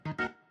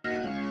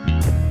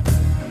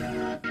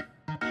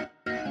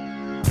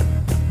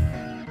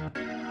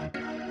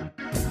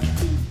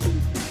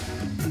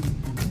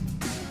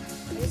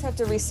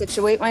to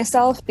resituate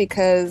myself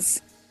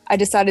because I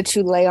decided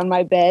to lay on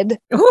my bed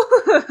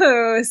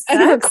Ooh,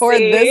 and record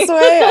this sexy.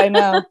 way. I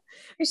know.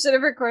 We should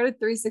have recorded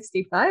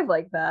 365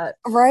 like that.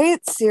 Right?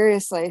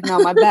 Seriously. No,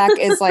 my back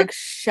is like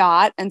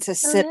shot, and to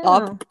sit no.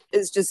 up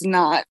is just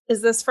not.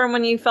 Is this from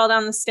when you fell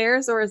down the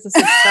stairs, or is this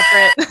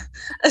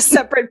a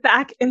separate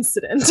back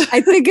incident?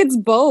 I think it's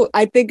both.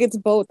 I think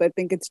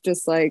it's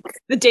just like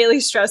the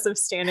daily stress of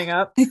standing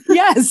up.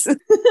 yes.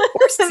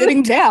 Or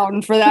sitting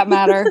down for that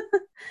matter.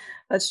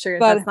 That's true.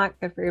 But that's not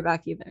good for your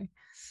back either.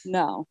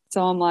 No.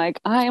 So I'm like,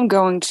 I am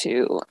going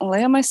to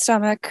lay on my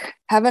stomach,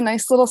 have a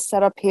nice little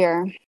setup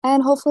here,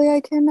 and hopefully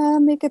I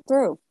can make it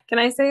through. Can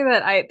I say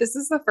that this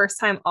is the first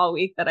time all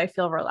week that I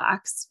feel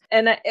relaxed.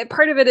 And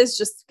part of it is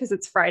just because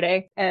it's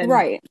Friday and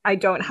I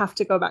don't have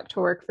to go back to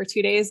work for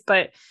 2 days,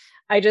 but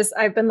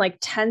I've been like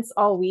tense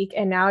all week,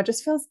 and now it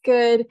just feels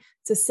good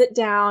to sit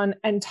down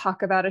and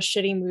talk about a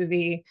shitty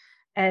movie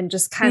and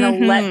just kind of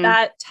let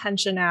that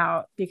tension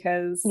out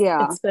because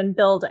it's been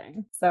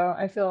building. So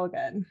I feel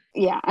good.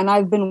 Yeah. And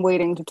I've been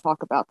waiting to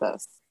talk about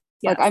this.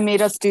 Yes. Like I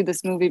made us do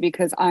this movie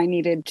because I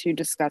needed to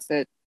discuss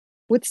it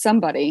with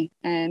somebody,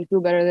 and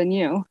who better than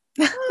you?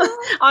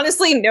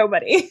 Honestly,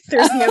 nobody.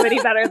 There's nobody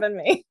better than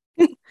me.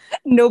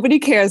 Nobody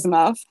cares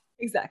enough.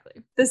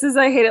 Exactly. This is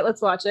I Hate It,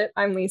 Let's Watch It.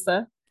 I'm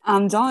Lisa.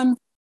 I'm Dawn.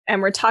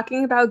 And we're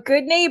talking about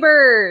Good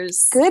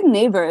Neighbors. Good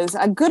Neighbors,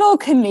 a good old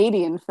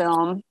Canadian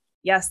film.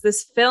 Yes,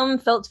 this film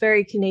felt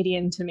very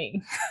Canadian to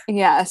me.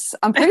 Yes,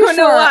 I'm pretty sure. I don't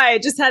know why.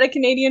 It just had a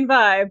Canadian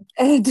vibe.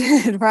 It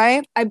did,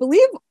 right? I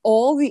believe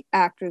all the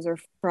actors are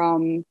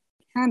from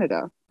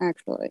Canada,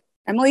 actually.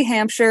 Emily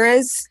Hampshire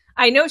is.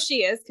 I know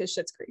she is because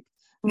Schitt's Creek.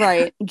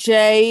 Right.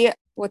 Jay,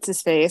 what's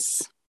his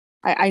face?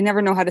 I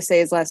never know how to say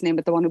his last name,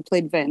 but the one who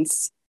played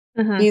Vince.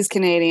 He's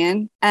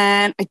Canadian.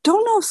 And I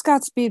don't know if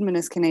Scott Speedman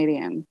is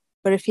Canadian,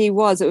 but if he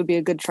was, it would be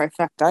a good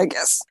trifecta, I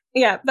guess.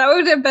 Yeah, that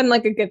would have been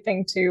like a good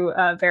thing to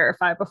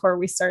verify before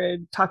we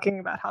started talking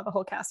about how the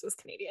whole cast was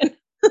Canadian.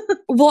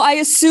 Well, I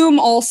assume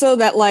also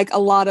that like a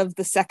lot of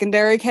the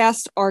secondary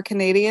cast are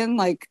Canadian.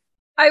 Like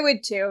I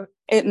would too.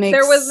 It makes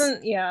there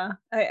wasn't, yeah.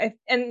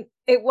 And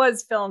it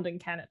was filmed in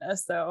Canada,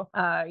 so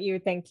you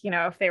would think,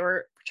 if they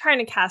were trying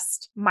to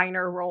cast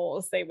minor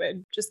roles, they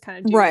would just kind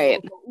of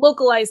do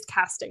localized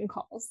casting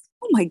calls.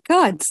 Oh my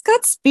God,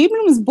 Scott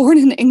Speedman was born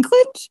in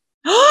England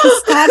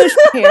to Scottish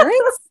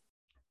parents.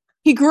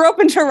 He grew up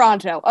in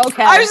Toronto.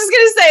 Okay. I was just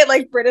going to say,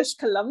 like, British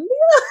Columbia?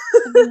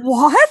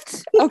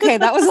 What? Okay,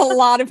 that was a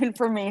lot of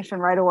information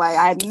right away.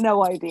 I had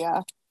no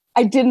idea.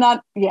 I did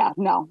not,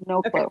 no clue.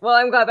 Okay, well,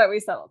 I'm glad that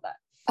we settled that.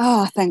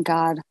 Oh, thank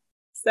God.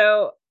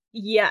 So,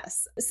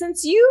 yes,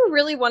 since you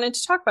really wanted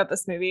to talk about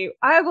this movie,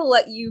 I will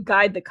let you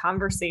guide the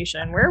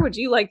conversation. Where would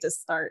you like to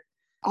start?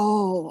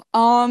 Oh,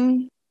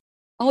 I'm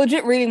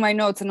legit reading my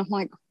notes, and I'm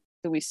like,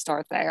 do we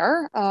start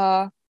there?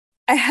 I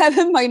have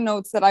in my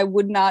notes that I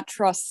would not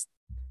trust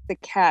the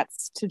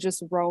cats to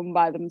just roam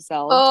by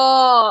themselves.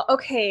 Oh,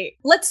 okay.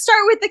 Let's start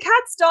with the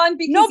cats, Dawn,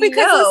 because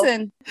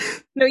listen.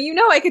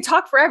 No, I could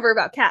talk forever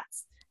about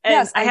cats. And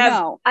yes, I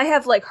know. I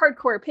have like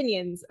hardcore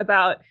opinions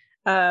about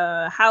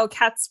how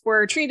cats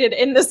were treated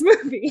in this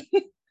movie.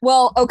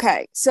 Well,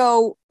 okay.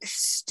 So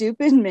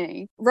stupid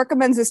me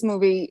recommends this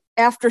movie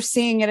after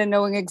seeing it and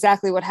knowing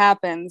exactly what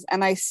happens,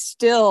 and I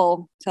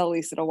still tell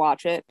Lisa to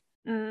watch it.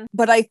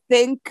 But I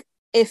think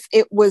if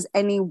it was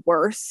any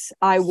worse,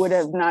 I would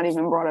have not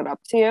even brought it up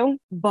to you.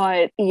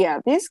 But yeah,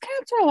 these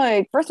cats are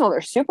like, first of all,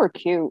 they're super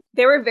cute.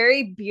 They were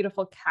very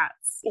beautiful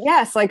cats.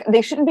 Yes, like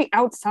they shouldn't be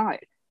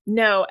outside.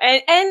 No,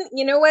 and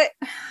you know what?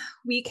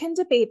 We can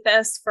debate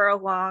this for a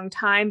long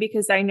time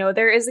because I know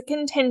there is a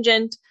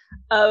contingent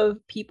of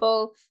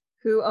people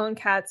who own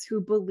cats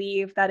who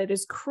believe that it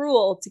is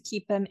cruel to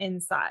keep them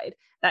inside,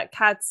 that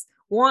cats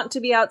want to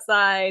be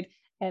outside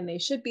and they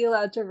should be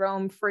allowed to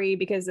roam free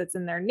because it's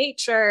in their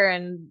nature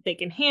and they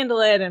can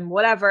handle it and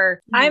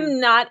whatever. I'm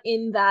not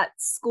in that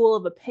school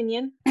of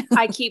opinion.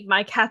 I keep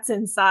my cats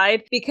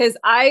inside because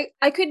I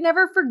could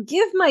never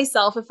forgive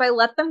myself if I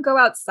let them go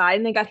outside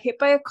and they got hit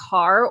by a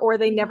car or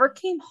they never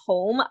came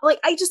home. Like,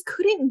 I just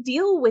couldn't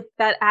deal with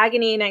that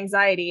agony and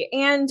anxiety.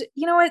 And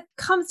you know what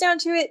comes down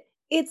to it?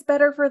 It's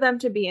better for them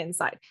to be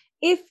inside.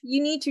 If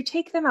you need to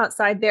take them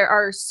outside, there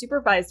are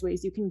supervised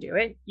ways you can do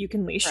it. You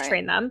can leash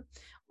train them.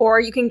 Or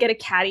you can get a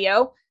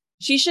catio.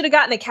 She should have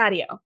gotten a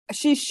catio.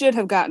 She should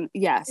have gotten,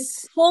 yes.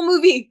 This whole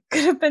movie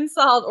could have been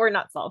solved, or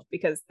not solved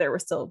because there were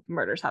still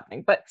murders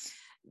happening. But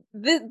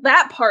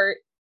that part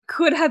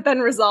could have been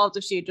resolved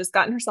if she had just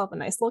gotten herself a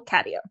nice little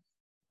catio.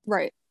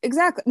 Right.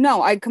 Exactly.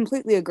 No, I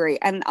completely agree.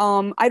 And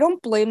I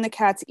don't blame the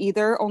cats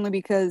either, only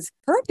because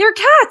they're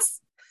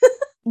cats.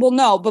 Well,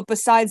 no, but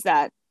besides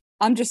that,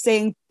 I'm just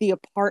saying the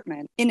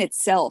apartment in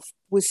itself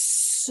was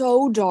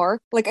so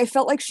dark. Like, I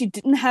felt like she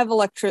didn't have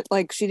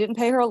she didn't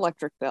pay her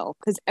electric bill,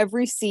 because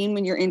every scene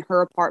when you're in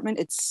her apartment,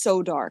 it's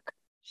so dark.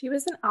 She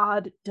was an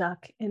odd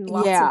duck in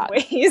lots of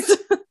ways.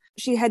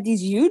 She had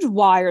these huge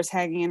wires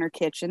hanging in her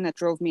kitchen that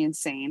drove me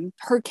insane.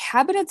 Her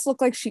cabinets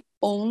looked like she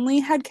only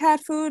had cat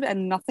food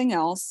and nothing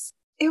else.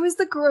 It was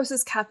the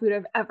grossest cat food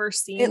I've ever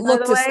seen. It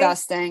looked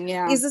disgusting.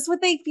 Yeah. Is this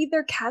what they feed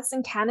their cats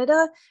in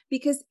Canada?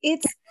 Because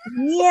it's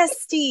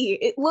nasty.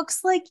 It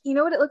looks like, you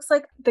know what it looks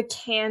like? The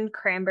canned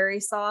cranberry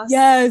sauce.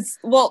 Yes.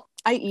 Well,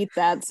 I eat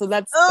that, so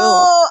that's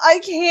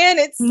I can't.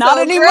 It's not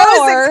so anymore.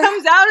 Gross. It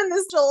comes out in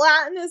this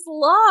gelatinous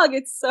log.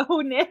 It's so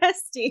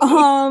nasty.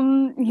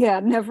 Yeah,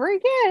 never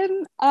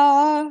again.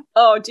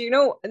 Do you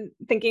know,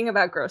 thinking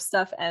about gross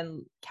stuff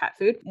and cat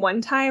food,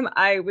 one time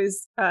I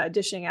was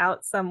dishing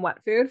out some wet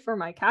food for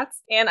my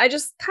cats, and I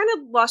just kind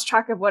of lost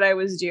track of what I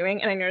was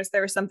doing, and I noticed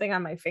there was something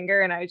on my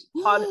finger, and I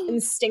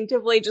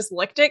instinctively just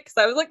licked it because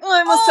I was like, oh,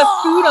 I must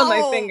have food on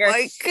my finger. Oh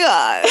my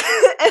God.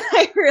 And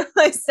I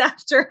realized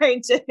after I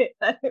did it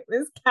that it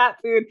was cat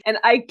food, and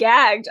I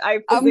gagged.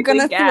 I'm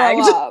gonna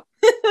gagged. Throw up.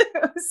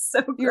 It was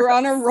so gross. You're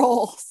on a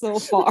roll so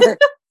far.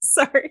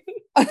 Sorry.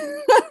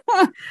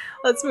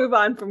 Let's move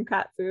on from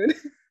cat food.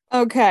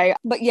 Okay.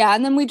 But yeah,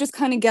 and then we just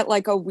kind of get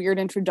like a weird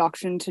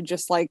introduction to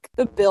just like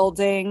the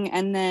building.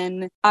 And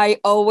then I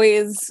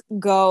always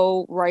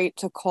go right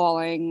to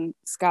calling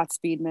Scott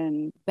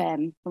Speedman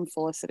Ben from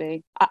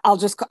Felicity.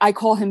 I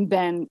call him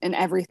Ben in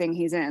everything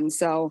he's in.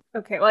 So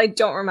okay, well, I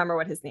don't remember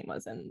what his name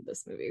was in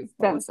this movie.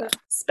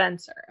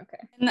 Spencer.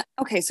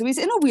 Okay. So he's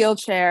in a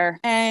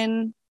wheelchair,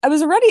 and I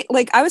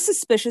was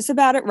suspicious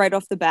about it right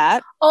off the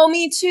bat. Oh,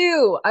 me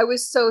too. I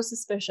was so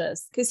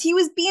suspicious because he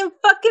was being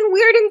fucking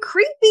weird and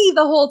creepy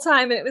the whole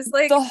time. And it was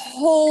like the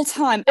whole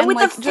time. And with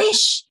like, the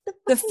fish.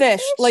 The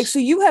fish. Like, so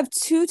you have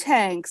 2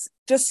 tanks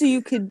just so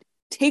you could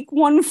take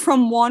one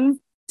from one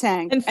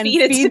tank and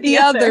feed it to the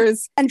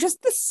others. And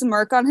just the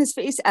smirk on his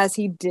face as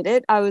he did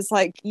it, I was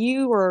like,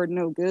 you are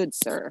no good,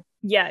 sir.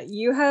 Yeah,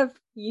 you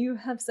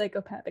have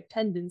psychopathic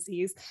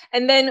tendencies.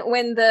 And then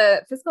when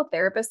the physical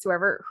therapist,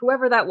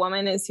 whoever that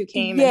woman is who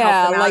came and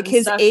helped him out, like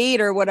his aide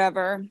or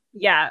whatever.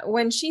 Yeah,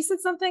 when she said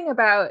something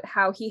about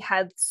how he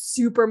had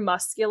super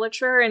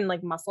musculature and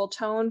like muscle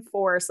tone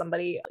for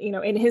somebody,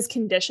 in his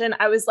condition,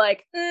 I was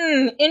like,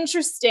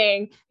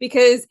 interesting.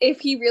 Because if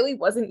he really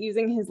wasn't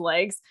using his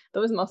legs,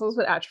 those muscles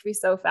would atrophy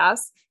so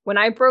fast. When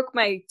I broke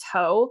my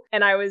toe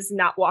and I was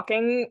not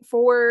walking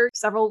for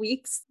several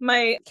weeks,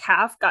 my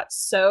calf got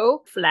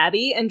so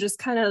flabby and just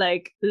kind of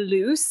like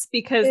loose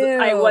because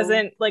I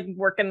wasn't like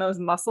working those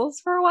muscles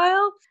for a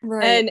while.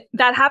 Right. And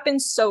that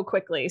happens so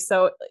quickly.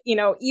 So,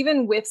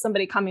 even with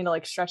somebody coming to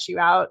like stretch you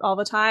out all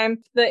the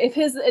time, if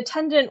his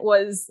attendant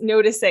was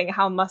noticing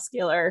how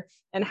muscular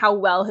and how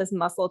well his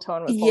muscle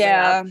tone was holding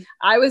up,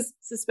 I was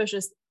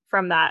suspicious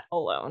from that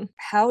alone.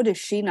 How does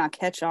she not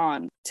catch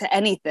on to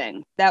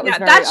anything? That was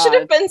that should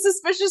have been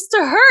suspicious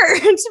to her.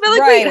 To be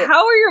like, wait,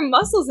 how are your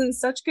muscles in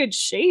such good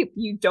shape?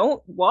 You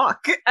don't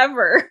walk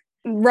ever.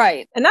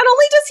 Right. And not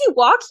only does he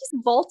walk,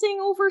 he's vaulting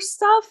over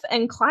stuff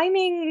and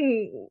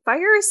climbing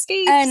fire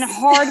escapes. And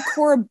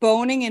hardcore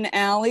boning in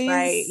alleys.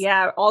 Right.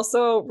 Yeah.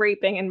 Also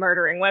raping and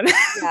murdering women.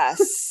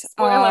 Yes.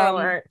 Spoiler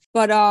alert.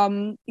 But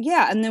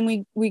yeah, and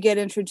then we get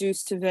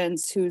introduced to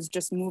Vince, who's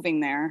just moving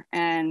there,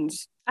 and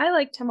I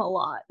liked him a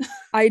lot.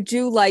 I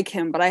do like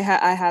him, but I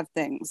have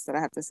things that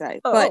I have to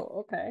say.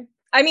 Oh, okay.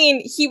 I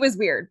mean, he was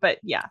weird, but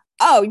yeah.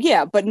 Oh,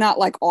 yeah, but not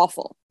like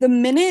awful. The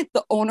minute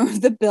the owner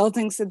of the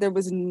building said there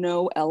was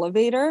no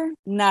elevator,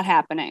 not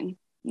happening.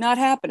 Not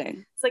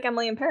happening. It's like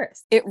Emily in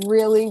Paris. It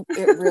really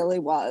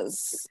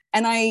was.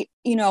 And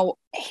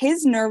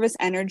his nervous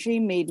energy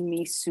made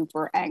me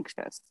super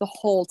anxious the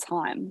whole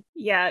time.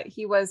 Yeah,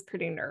 he was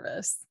pretty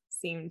nervous.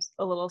 Seemed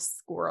a little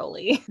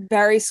squirrely.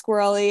 Very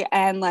squirrely,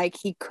 and like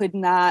he could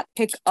not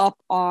pick up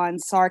on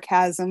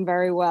sarcasm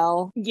very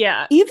well.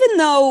 Yeah. Even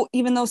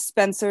though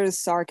Spencer's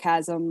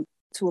sarcasm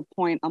to a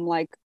point, I'm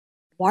like,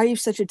 why are you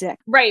such a dick?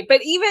 Right.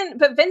 But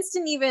Vince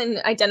didn't even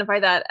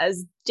identify that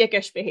as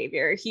dickish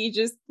behavior. He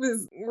just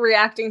was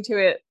reacting to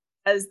it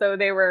as though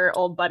they were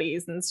old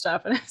buddies and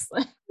stuff. And I was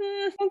like,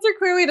 Spencer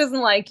clearly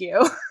doesn't like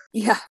you.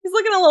 Yeah. He's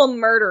looking a little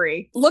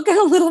murdery.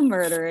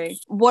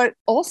 What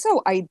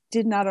also I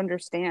did not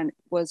understand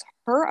was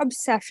her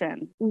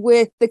obsession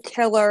with the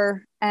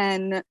killer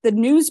and the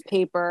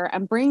newspaper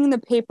and bringing the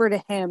paper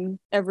to him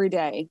every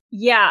day.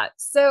 Yeah.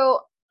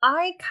 So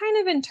I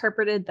kind of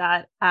interpreted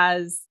that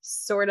as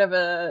sort of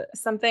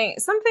something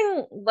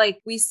like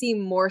we see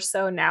more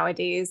so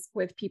nowadays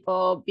with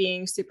people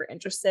being super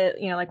interested,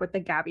 like with the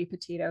Gabby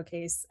Petito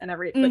case and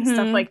like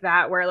stuff like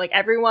that, where like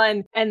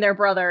everyone and their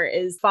brother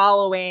is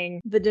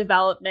following the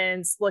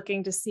developments,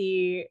 looking to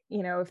see,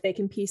 if they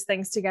can piece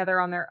things together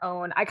on their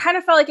own. I kind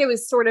of felt like it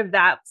was sort of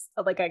that,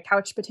 like a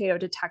couch potato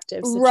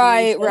detective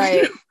situation.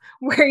 Right.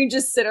 Where you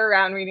just sit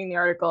around reading the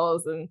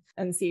articles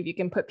and see if you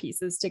can put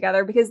pieces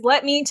together. Because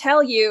let me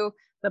tell you,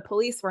 the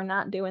police were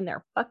not doing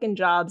their fucking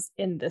jobs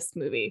in this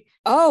movie.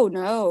 Oh,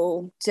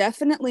 no,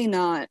 definitely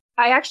not.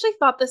 I actually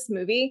thought this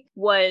movie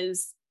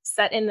was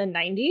set in the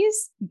 90s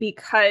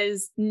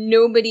because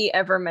nobody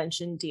ever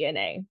mentioned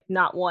DNA,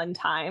 not one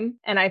time.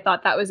 And I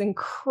thought that was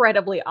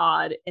incredibly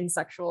odd in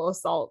sexual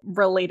assault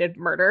related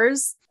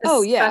murders.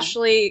 Oh, yeah.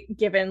 Especially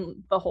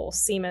given the whole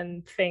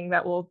semen thing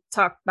that we'll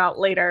talk about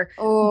later.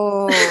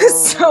 Oh.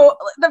 So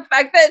the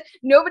fact that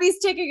nobody's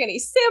taking any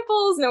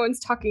samples, no one's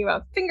talking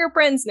about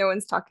fingerprints, no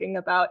one's talking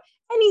about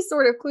any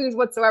sort of clues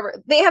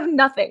whatsoever. They have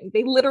nothing.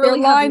 They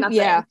literally have nothing.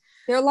 Yeah.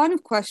 Their line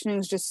of questioning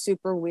is just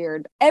super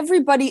weird.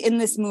 Everybody in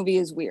this movie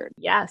is weird.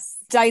 Yes.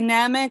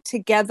 Dynamic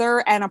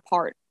together and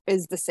apart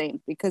is the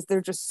same because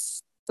they're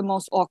just the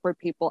most awkward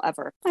people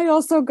ever. I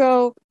also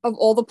go, of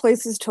all the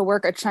places to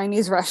work, a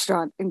Chinese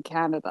restaurant in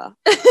Canada.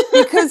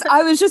 Because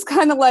I was just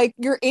kind of like,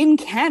 you're in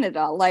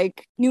Canada.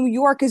 Like, New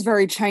York is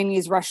very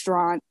Chinese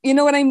restaurant. You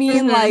know what I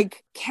mean?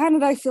 Like,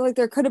 Canada, I feel like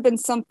there could have been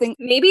something.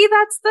 Maybe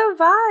that's the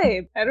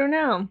vibe. I don't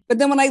know. But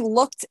then when I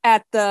looked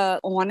at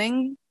the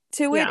awning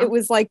to it, it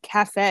was like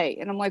cafe.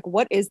 And I'm like,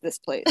 what is this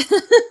place?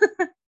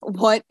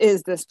 What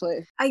is this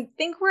place? I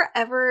think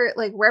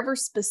wherever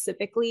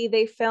specifically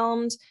they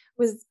filmed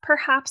was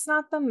perhaps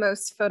not the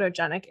most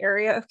photogenic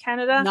area of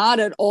Canada. Not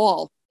at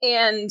all.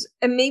 And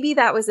maybe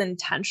that was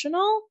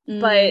intentional,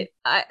 but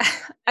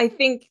I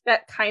think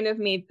that kind of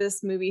made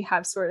this movie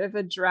have sort of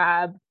a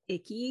drab,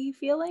 icky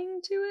feeling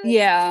to it.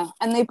 Yeah.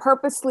 And they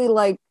purposely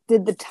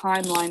did the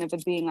timeline of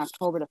it being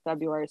October to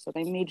February. So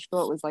they made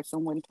sure it was like the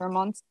winter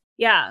months.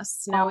 Yeah.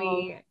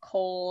 Snowy,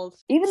 cold.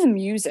 Even the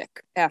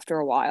music after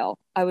a while,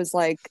 I was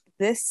like,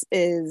 this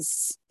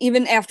is,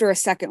 even after a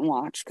second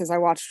watch, because I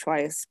watched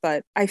twice,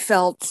 but I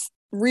felt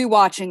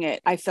rewatching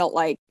it, I felt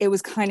like it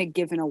was kind of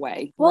given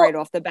away right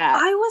off the bat.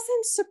 I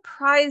wasn't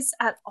surprised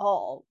at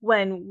all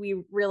when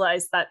we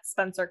realized that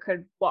Spencer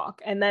could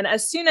walk. And then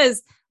as soon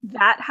as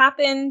that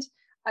happened,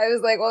 I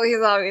was like, well,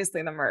 he's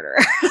obviously the murderer.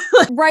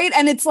 Right.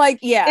 And it's like,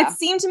 yeah. It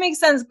seemed to make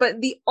sense. But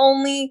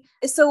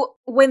so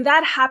when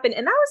that happened,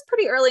 and that was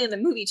pretty early in the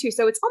movie too.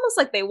 So it's almost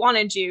like they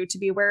wanted you to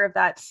be aware of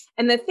that.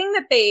 And the thing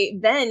that they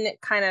then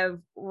kind of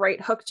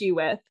hooked you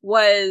with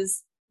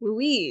was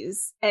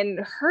Louise and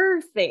her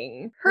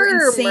thing,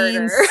 her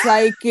insane murder.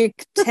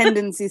 Psychic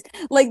tendencies.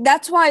 Like,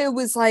 that's why it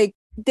was like,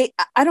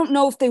 I don't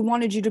know if they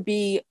wanted you to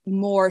be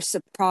more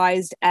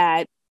surprised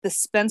at the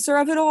Spencer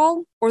of it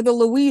all or the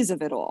Louise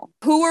of it all.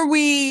 Who are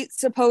we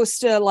supposed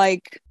to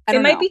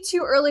It might be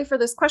too early for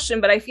this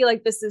question, but I feel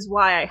like this is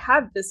why I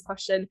have this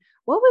question.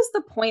 What was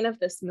the point of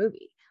this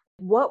movie?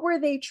 What were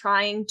they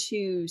trying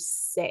to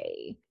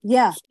say?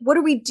 Yeah. What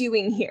are we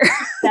doing here?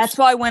 That's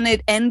why when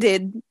it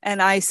ended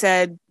and I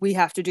said, we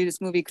have to do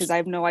this movie because I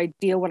have no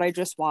idea what I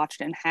just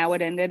watched and how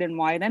it ended and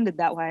why it ended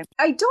that way.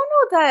 I don't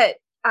know that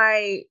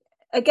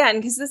again,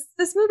 because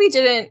this movie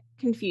didn't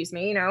confuse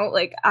me,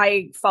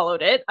 I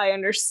followed it. I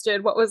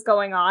understood what was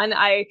going on.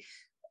 I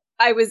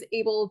was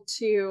able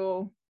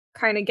to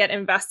kind of get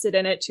invested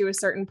in it to a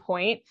certain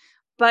point.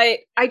 But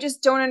I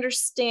just don't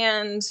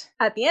understand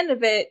at the end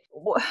of it,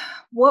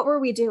 what were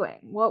we doing?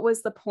 What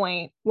was the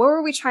point? What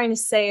were we trying to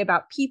say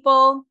about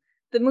people?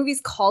 The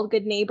movie's called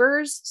Good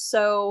Neighbors,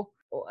 so...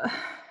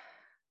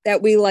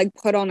 That we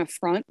put on a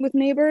front with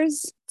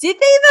Neighbors? Did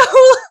they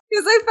though?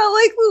 Because I felt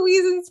like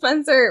Louise and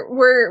Spencer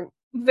were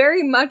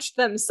very much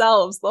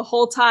themselves the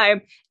whole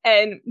time.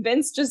 And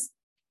Vince just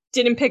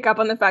didn't pick up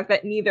on the fact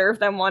that neither of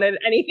them wanted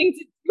anything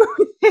to do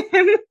with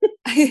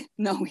him.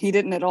 No, he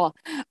didn't at all.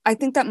 I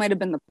think that might have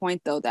been the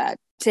point, though, that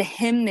to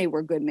him, they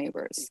were good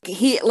neighbors.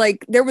 He,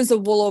 there was a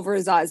wool over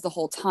his eyes the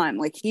whole time.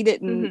 He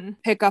didn't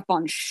pick up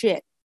on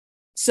shit.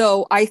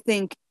 So I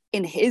think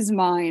in his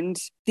mind,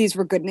 these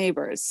were good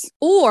neighbors.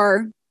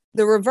 Or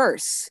the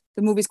reverse.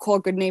 The movie's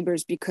called Good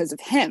Neighbors because of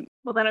him.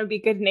 Well, then it would be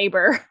Good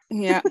Neighbor.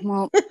 Yeah,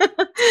 well,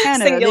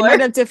 Canada, they might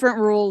have different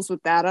rules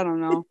with that. I don't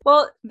know.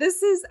 Well,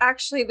 this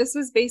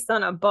was based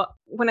on a book.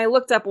 When I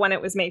looked up when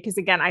it was made, because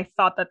again, I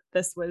thought that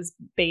this was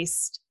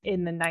based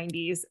in the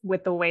 90s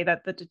with the way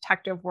that the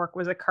detective work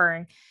was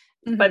occurring.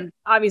 Mm-hmm. But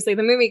obviously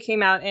the movie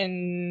came out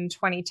in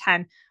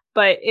 2010,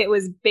 but it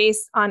was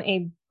based on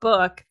a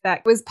book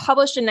that was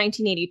published in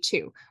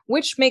 1982,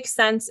 which makes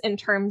sense in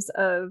terms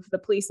of the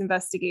police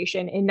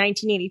investigation. In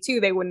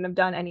 1982, they wouldn't have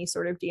done any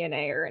sort of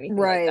DNA or anything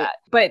like that.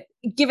 But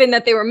given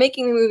that they were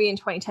making the movie in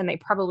 2010, they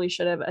probably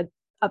should have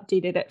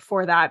updated it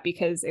for that,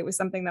 because it was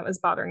something that was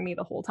bothering me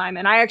the whole time.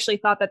 And I actually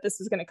thought that this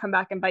was going to come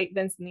back and bite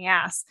Vince in the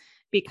ass,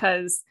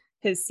 because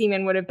his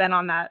semen would have been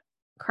on that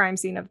crime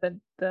scene of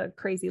the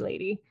crazy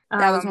lady.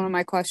 That was one of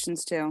my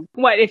questions too.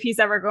 What if he's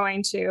ever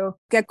going to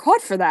get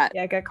caught for that?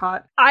 Yeah, get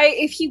caught.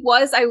 If he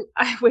was,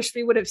 I wish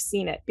we would have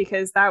seen it,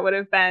 because that would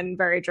have been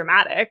very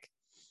dramatic.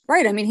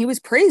 Right. I mean, he was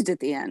praised at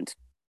the end.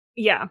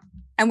 Yeah.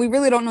 And we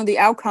really don't know the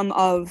outcome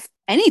of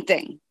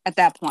anything at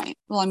that point.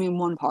 Well, I mean,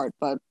 one part,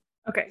 but.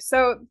 Okay.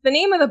 So the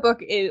name of the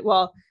book is,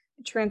 well,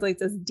 it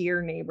translates as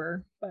Dear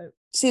Neighbor, but.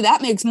 See,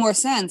 that makes more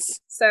sense.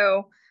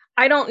 So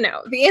I don't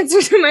know. The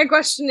answer to my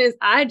question is,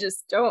 I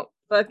just don't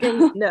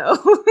fucking know.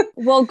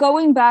 Well,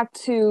 going back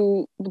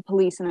to the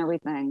police and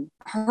everything,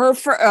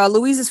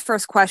 Louise's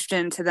first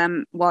question to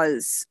them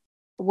was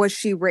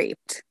she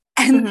raped?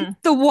 And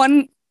the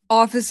one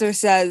officer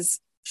says,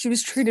 She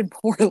was treated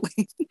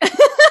poorly.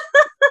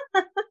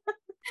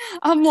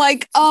 I'm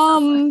like,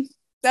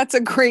 that's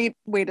a great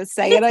way to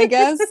say it, I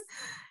guess.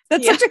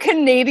 That's such a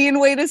Canadian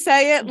way to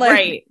say it. Like,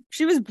 right.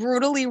 She was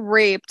brutally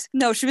raped.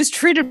 No, she was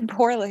treated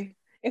poorly.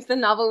 If the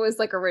novel was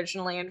like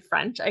originally in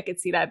French, I could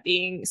see that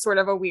being sort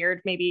of a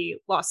weird, maybe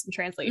lost in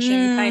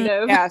translation kind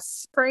of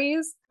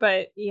phrase.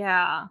 But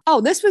yeah.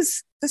 Oh, this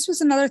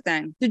was another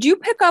thing. Did you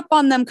pick up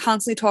on them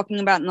constantly talking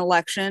about an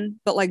election,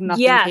 but like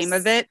nothing came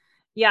of it?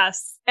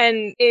 Yes.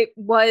 And it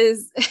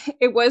was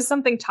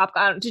something top.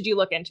 Did you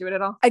look into it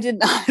at all? I did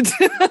not.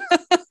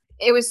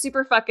 It was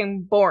super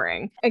fucking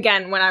boring.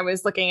 Again, when I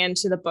was looking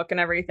into the book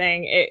and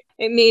everything, it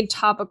made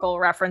topical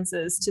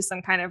references to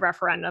some kind of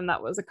referendum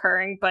that was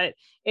occurring, but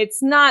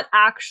it's not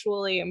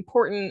actually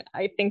important.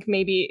 I think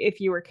maybe if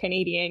you were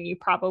Canadian, you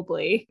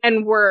probably,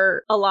 and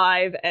were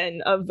alive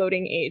and of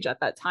voting age at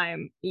that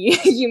time,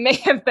 you may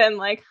have been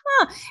like,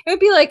 it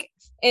would be like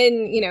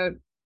in,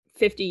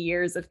 50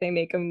 years if they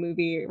make a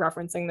movie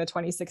referencing the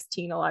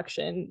 2016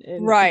 election in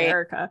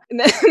America. And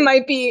that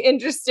might be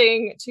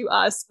interesting to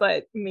us,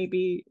 but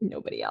maybe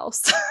nobody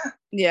else.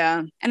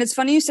 Yeah. And it's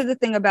funny you said the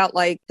thing about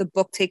like the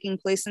book taking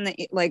place in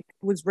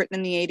was written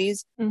in the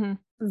 80s. Mm-hmm.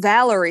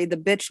 Valerie, the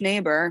bitch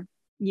neighbor.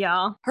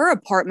 Yeah. Her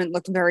apartment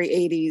looked very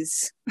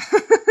 80s.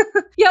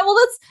 Yeah, well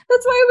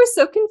that's why I was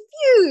so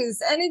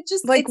confused. And it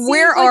just like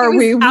where are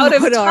we out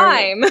of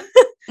time?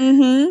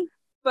 Mm-hmm.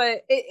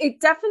 But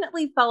it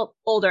definitely felt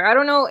older. I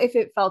don't know if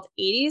it felt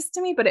 80s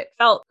to me, but it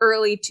felt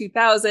early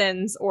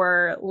 2000s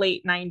or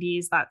late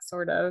 90s, that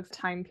sort of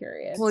time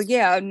period. Well,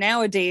 yeah,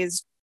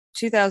 nowadays,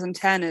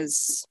 2010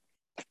 is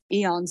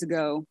eons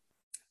ago.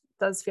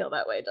 It does feel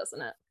that way,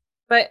 doesn't it?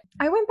 But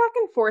I went back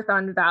and forth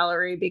on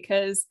Valerie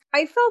because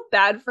I felt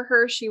bad for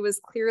her. She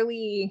was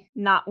clearly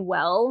not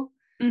well.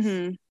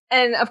 Mm-hmm.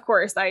 And of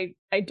course, I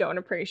don't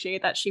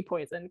appreciate that she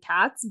poisoned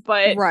cats,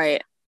 but...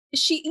 Right.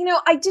 She,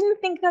 I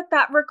didn't think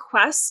that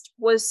request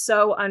was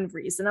so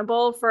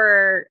unreasonable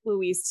for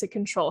Louise to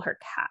control her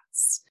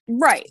cats.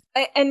 Right.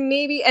 And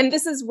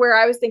this is where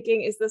I was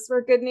thinking, is this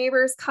where Good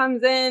Neighbors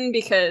comes in?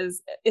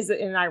 Because is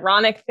it an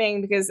ironic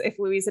thing? Because if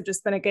Louise had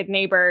just been a good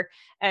neighbor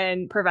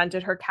and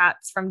prevented her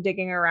cats from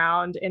digging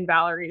around in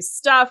Valerie's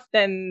stuff,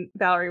 then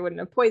Valerie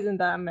wouldn't have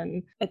poisoned them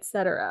and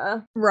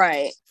etc.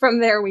 Right. From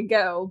there we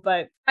go.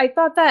 But I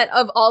thought that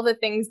of all the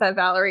things that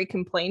Valerie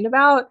complained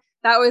about,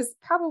 that was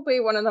probably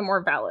one of the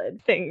more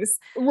valid things.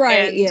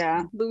 Right, and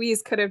yeah.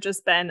 Louise could have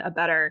just been a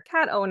better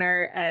cat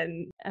owner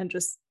and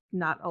just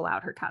not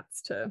allowed her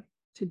cats to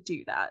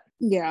do that.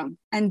 Yeah.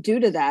 And due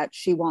to that,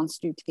 she wants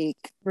to take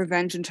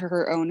revenge into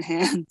her own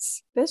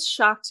hands. This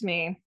shocked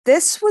me.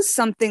 This was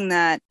something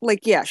that,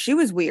 she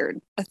was weird,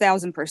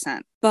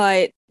 1,000%.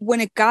 But when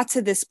it got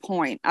to this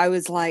point, I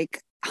was like,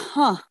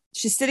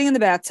 she's sitting in the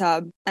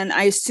bathtub, and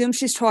I assume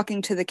she's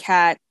talking to the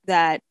cat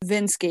that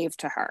Vince gave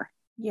to her.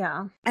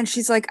 Yeah. And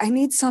she's like, I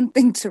need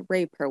something to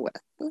rape her with.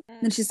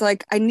 And she's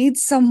like, I need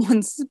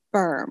someone's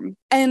sperm.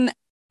 And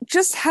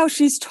just how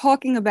she's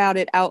talking about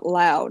it out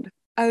loud,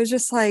 I was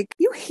just like,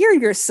 you hear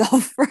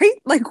yourself, right?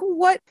 Like,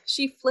 what?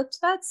 She flipped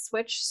that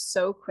switch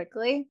so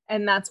quickly.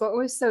 And that's what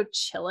was so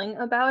chilling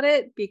about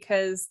it,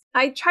 because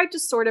I tried to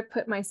sort of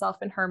put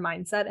myself in her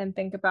mindset and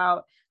think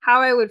about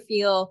how I would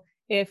feel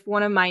if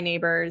one of my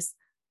neighbors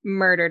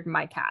murdered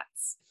my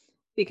cats,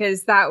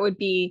 because that would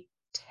be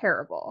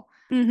terrible.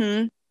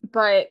 Mm-hmm.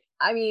 But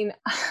I mean,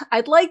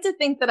 I'd like to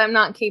think that I'm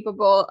not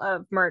capable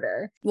of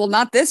murder. Well,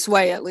 not this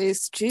way, at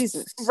least.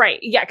 Jesus. Right.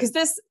 Yeah, because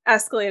this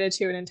escalated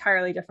to an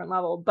entirely different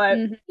level. But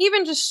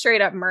even just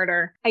straight up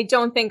murder, I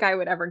don't think I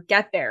would ever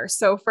get there.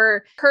 So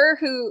for her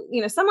who,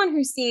 someone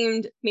who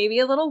seemed maybe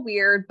a little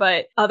weird,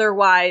 but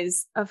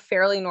otherwise a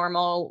fairly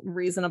normal,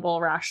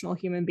 reasonable, rational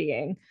human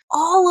being,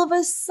 all of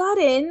a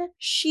sudden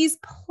she's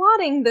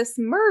plotting this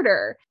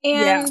murder.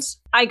 And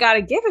I got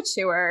to give it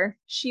to her.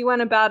 She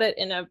went about it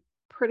in a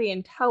pretty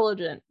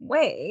intelligent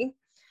way.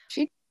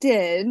 She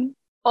did.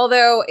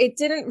 Although it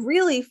didn't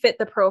really fit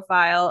the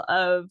profile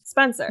of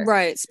Spencer.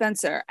 Right,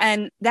 Spencer.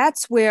 And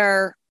that's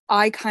where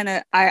I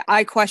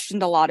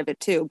questioned a lot of it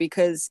too,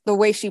 because the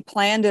way she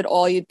planned it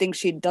all, you'd think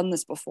she'd done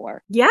this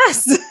before.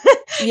 Yes.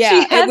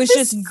 Yeah, it was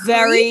just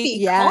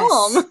very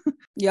calm.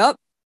 Yep.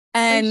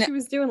 And like she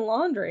was doing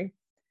laundry.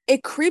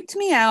 It creeped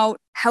me out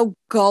how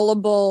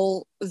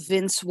gullible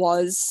Vince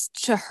was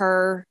to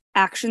her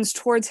actions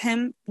towards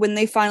him when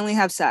they finally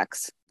have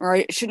sex. Or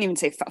I shouldn't even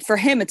say for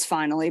him it's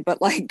finally,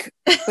 but like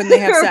when they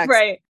have sex.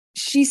 Right.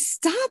 She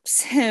stops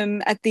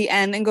him at the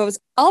end and goes,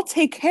 I'll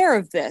take care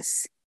of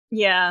this.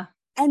 Yeah.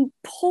 And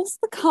pulls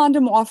the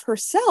condom off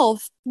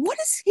herself. What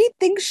does he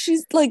think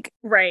she's like?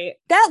 Right.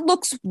 That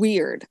looks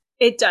weird.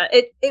 It does.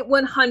 It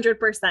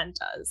 100%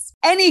 does.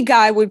 Any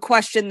guy would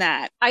question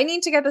that. I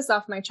need to get this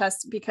off my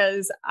chest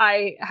because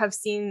I have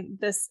seen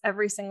this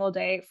every single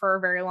day for a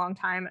very long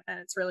time, and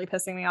it's really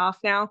pissing me off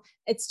now.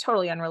 It's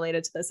totally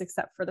unrelated to this,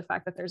 except for the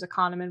fact that there's a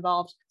condom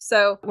involved.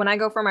 So when I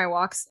go for my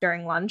walks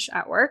during lunch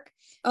at work,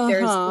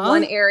 there's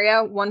one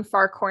area, one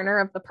far corner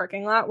of the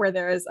parking lot where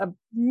there is a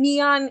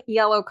neon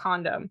yellow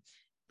condom.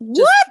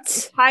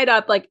 What? Tied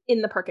up like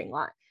in the parking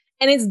lot.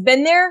 And it's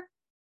been there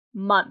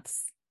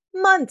months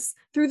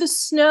through the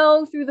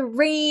snow, through the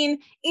rain.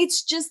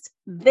 It's just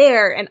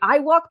there. And I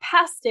walk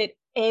past it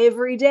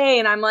every day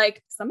and I'm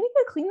like, somebody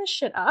gonna clean this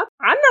shit up?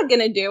 I'm not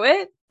gonna do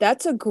it.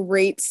 That's a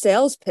great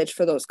sales pitch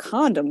for those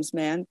condoms,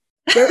 man.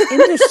 They're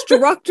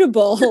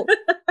indestructible.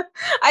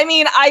 I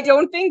mean, I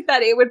don't think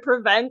that it would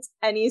prevent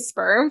any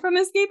sperm from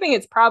escaping.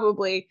 It's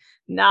probably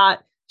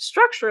not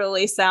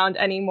structurally sound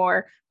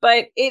anymore,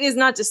 but it is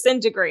not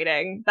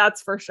disintegrating.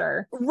 That's for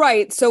sure.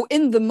 Right. So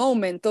in the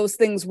moment, those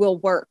things will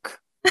work.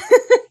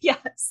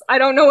 Yes. I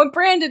don't know what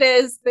brand it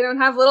is. They don't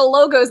have little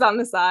logos on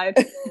the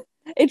side.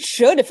 It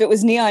should if it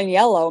was neon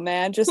yellow,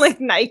 man. Just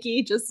like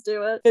Nike, just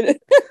do it.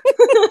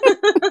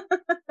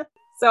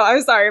 So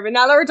I'm sorry, but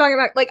now that we're talking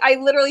about, like, I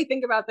literally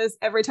think about this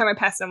every time I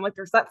pass them. Like,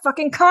 there's that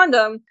fucking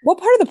condom. What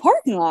part of the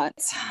parking lot?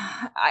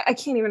 I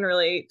can't even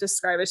really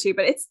describe it to you,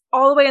 but it's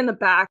all the way in the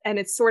back and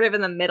it's sort of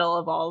in the middle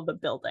of all of the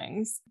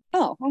buildings.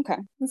 Oh, okay.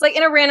 It's like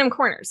in a random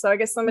corner. So I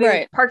guess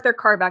somebody parked their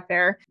car back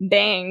there,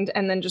 banged,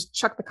 and then just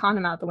chucked the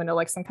condom out the window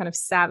like some kind of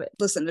savage.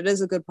 Listen, it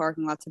is a good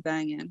parking lot to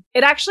bang in.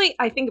 It actually,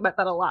 I think about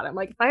that a lot. I'm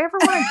like, if I ever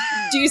want to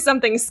do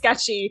something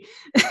sketchy,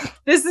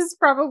 this is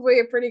probably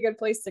a pretty good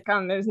place to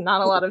come. There's not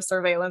a lot of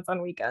surveillance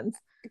on weekends.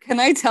 Can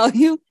I tell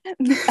you,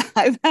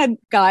 I've had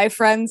guy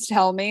friends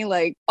tell me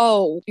like,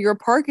 oh, your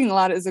parking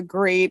lot is a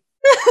great...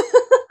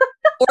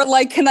 Or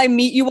like, can I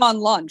meet you on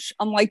lunch?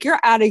 I'm like,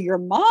 you're out of your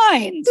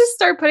mind. Just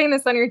start putting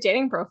this on your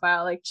dating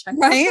profile. Like, check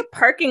out the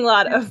parking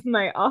lot of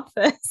my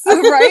office.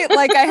 Right?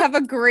 Like, I have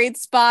a great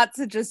spot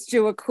to just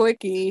do a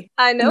quickie.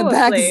 I know a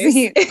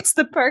place. It's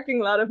the parking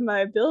lot of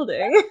my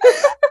building.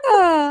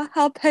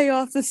 I'll pay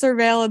off the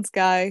surveillance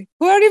guy.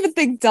 Who I don't even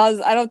think does.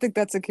 I don't think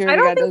that security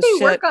guy does shit. I don't think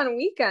they work on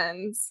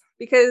weekends.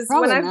 Because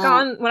when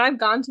I've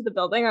gone to the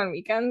building on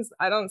weekends,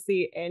 I don't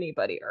see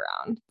anybody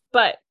around.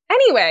 But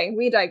anyway,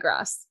 we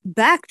digress.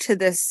 Back to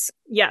this.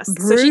 Yes.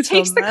 So she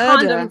takes the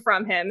condom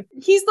from him.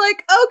 He's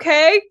like,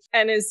 okay.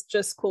 And is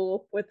just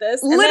cool with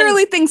this.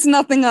 Literally thinks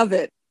nothing of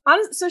it.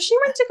 So she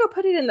went to go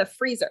put it in the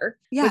freezer,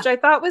 which I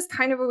thought was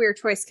kind of a weird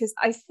choice. Because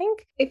I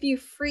think if you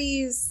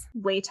freeze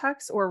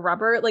latex or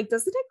rubber, like,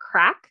 doesn't it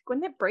crack?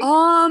 Wouldn't it break?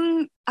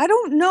 I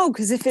don't know.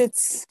 Because if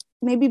it's...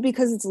 Maybe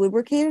because it's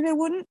lubricated, it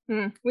wouldn't?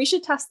 We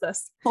should test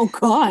this. Oh,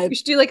 God. We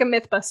should do like a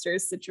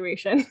Mythbusters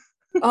situation.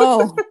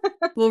 Oh,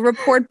 we'll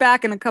report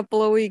back in a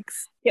couple of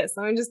weeks. Yes,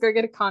 let me just go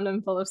get a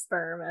condom full of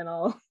sperm and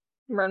I'll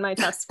run my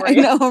test for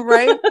you. I know,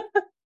 right?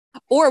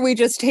 Or we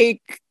just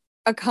take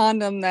a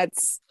condom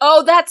that's...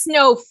 Oh, that's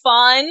no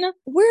fun.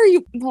 Where are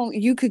you? Well,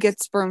 you could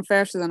get sperm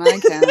faster than I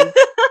can.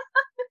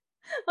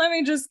 Let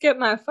me just get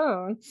my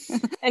phone.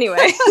 Anyway,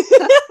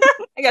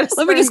 I got a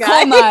Let me just guy.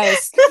 call my...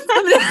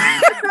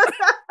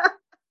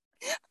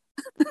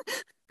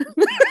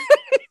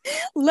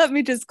 Let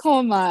me just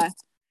call my...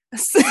 I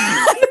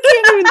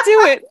can't even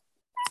do it.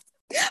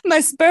 My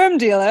sperm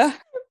dealer.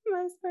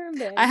 My sperm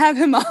dealer. I have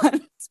him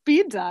on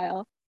speed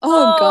dial.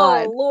 Oh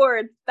God.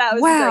 Lord. That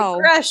was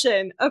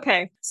digression.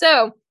 Okay.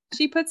 So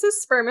she puts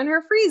his sperm in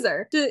her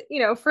freezer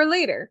to, for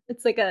later.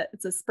 It's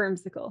a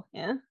spermsicle.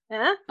 Yeah.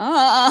 Yeah.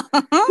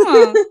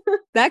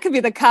 That could be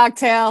the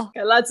cocktail.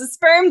 Got lots of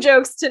sperm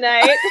jokes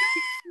tonight.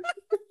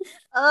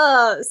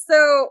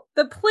 So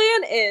the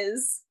plan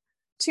is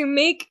to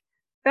make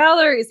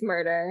Valerie's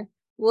murder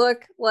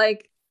look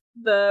like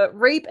the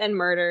rape and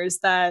murders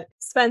that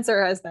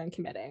Spencer has been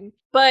committing.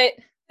 But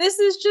this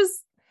is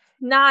just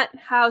not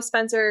how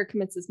Spencer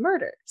commits his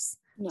murders.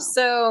 No.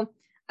 So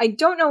I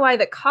don't know why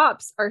the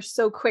cops are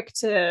so quick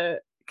to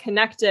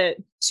connect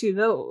it to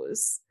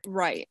those.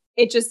 Right.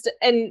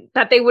 And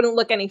that they wouldn't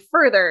look any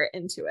further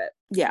into it.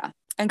 Yeah.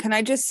 And can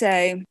I just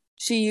say,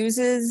 she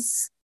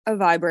uses a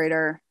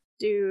vibrator.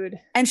 Dude.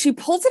 And she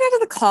pulls it out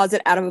of the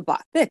closet out of a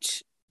box.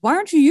 Bitch, why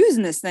aren't you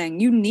using this thing?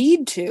 You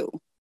need to,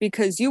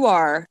 because you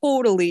are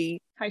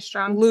totally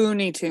high-strung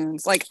Looney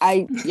Tunes.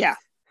 Yeah.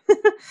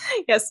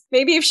 Yes,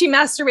 maybe if she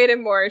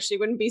masturbated more, she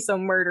wouldn't be so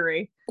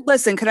murdery.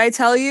 Listen, could I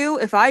tell you,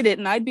 if I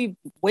didn't, I'd be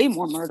way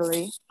more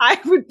murdery. I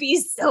would be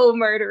so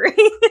murdery.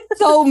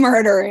 So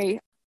murdery.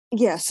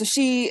 Yeah, so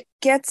she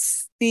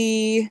takes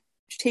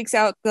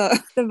out the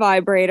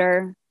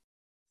vibrator.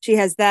 She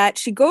has that.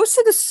 She goes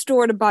to the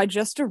store to buy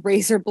just a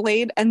razor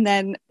blade and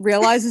then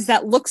realizes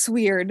that looks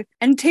weird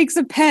and takes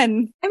a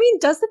pen. I mean,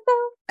 does it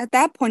though? At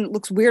that point, it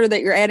looks weirder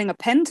that you're adding a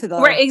pen to the...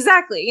 Right,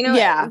 exactly.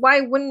 Yeah. Why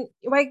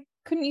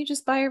couldn't you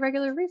just buy a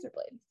regular razor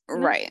blade?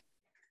 Right.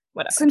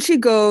 Whatever. So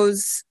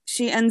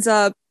she ends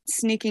up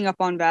sneaking up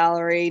on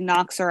Valerie,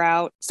 knocks her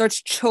out,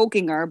 starts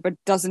choking her, but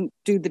doesn't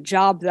do the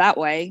job that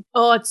way.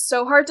 Oh, it's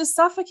so hard to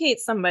suffocate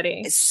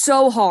somebody. It's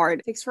so hard.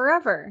 It takes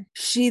forever.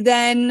 She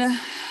then...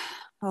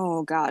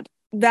 Oh, God.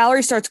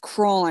 Valerie starts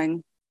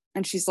crawling,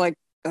 and she's like,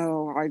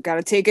 oh, I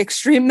gotta take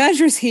extreme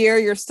measures here.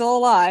 You're still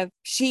alive.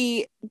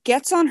 She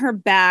gets on her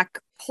back,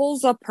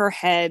 pulls up her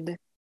head,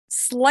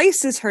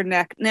 slices her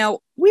neck. Now,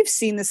 we've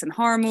seen this in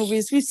horror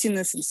movies. We've seen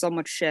this in so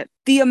much shit.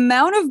 The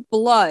amount of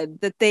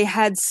blood that they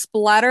had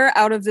splatter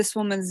out of this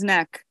woman's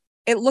neck,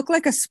 it looked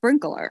like a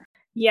sprinkler.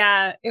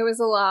 Yeah, it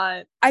was a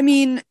lot. I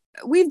mean,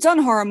 we've done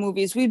horror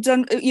movies. We've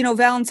done,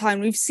 Valentine.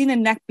 We've seen a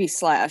neck be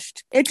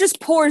slashed. It just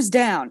pours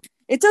down.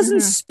 It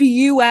doesn't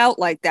spew out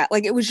like that.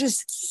 Like, it was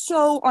just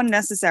so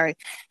unnecessary.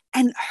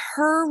 And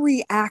her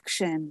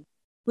reaction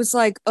was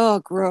like, oh,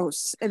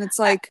 gross. And it's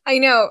like, I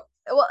know.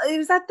 Well, it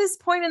was at this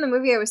point in the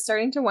movie I was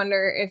starting to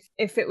wonder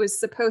if it was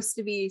supposed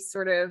to be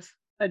sort of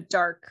a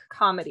dark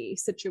comedy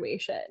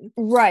situation.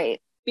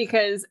 Right.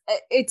 Because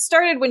it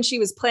started when she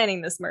was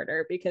planning this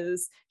murder,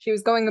 because she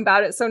was going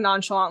about it so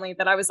nonchalantly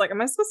that I was like, am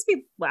I supposed to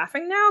be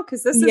laughing now?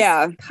 Because this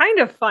is kind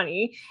of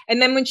funny.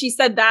 And then when she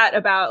said that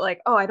about like,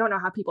 oh, I don't know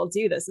how people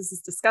do this. This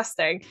is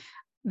disgusting.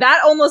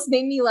 That almost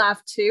made me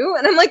laugh too.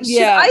 And I'm like,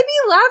 should I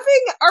be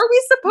laughing? Are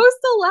we supposed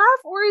to laugh?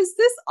 Or is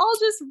this all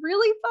just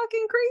really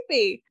fucking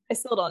creepy? I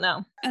still don't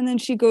know. And then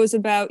she goes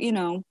about,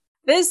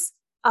 this.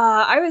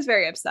 I was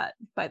very upset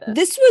by this.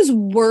 This was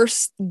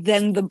worse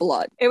than the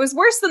blood. It was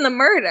worse than the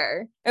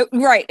murder.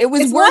 Right. It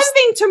was it's worse. One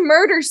thing to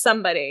murder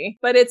somebody,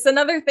 but it's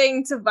another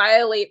thing to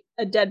violate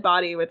a dead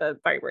body with a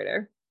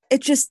vibrator.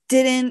 It just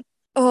didn't.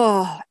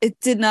 Oh, it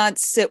did not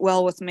sit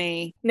well with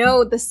me.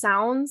 No, the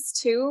sounds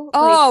too.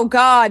 Oh,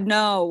 God,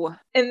 no.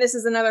 And this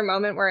is another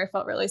moment where I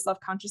felt really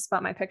self-conscious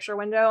about my picture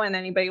window, and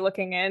anybody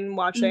looking in,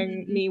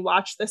 watching me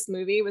watch this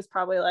movie was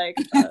probably like,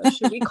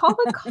 should we call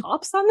the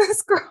cops on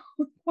this girl?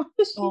 What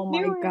is she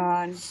doing? My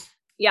God.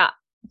 Yeah,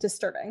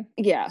 disturbing.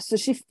 Yeah, so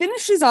she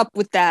finishes up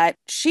with that.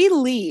 She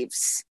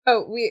leaves.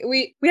 Oh,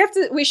 we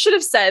should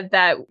have said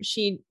that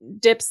she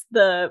dips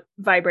the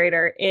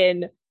vibrator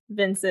in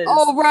Vince's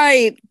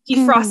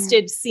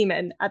defrosted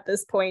semen at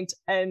this point,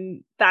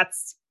 and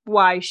that's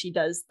why she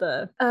does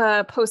the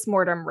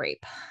post-mortem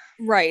rape.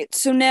 Right.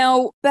 So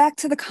now back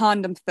to the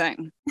condom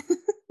thing.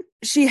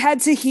 She had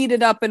to heat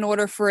it up in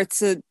order for it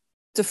to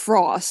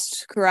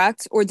defrost,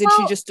 correct? Or did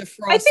she just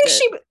defrost I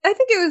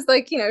think it was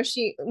like,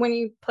 when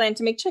you plan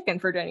to make chicken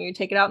for dinner, you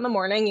take it out in the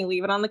morning, you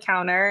leave it on the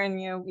counter, and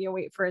you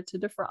wait for it to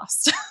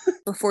defrost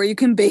before you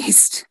can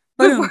baste.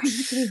 Boom.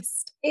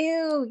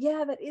 Ew,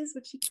 yeah, that is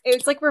what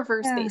it's like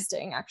reverse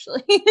basting,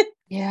 actually.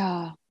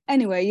 Yeah.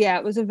 Anyway,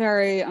 it was a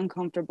very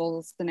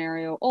uncomfortable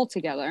scenario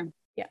altogether.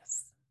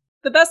 Yes.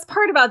 The best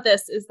part about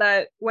this is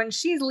that when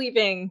she's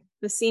leaving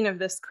the scene of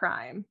this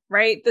crime,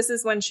 right? This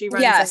is when she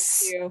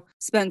runs into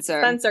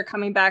Spencer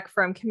coming back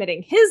from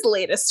committing his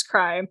latest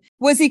crime.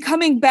 Was he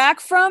coming back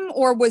from,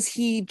 or was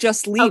he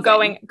just leaving?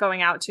 Oh,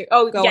 going out too.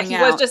 Oh, yeah, he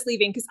was just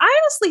leaving. Because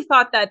I honestly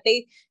thought that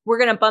they were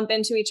going to bump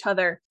into each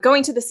other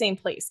going to the same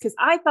place. Because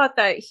I thought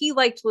that he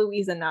liked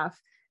Louise enough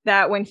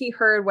that when he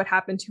heard what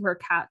happened to her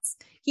cats,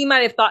 he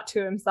might have thought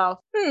to himself,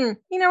 you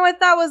know what?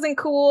 That wasn't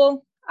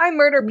cool. I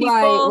murder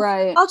people.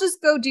 Right. I'll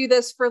just go do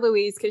this for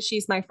Louise because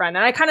she's my friend.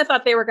 And I kind of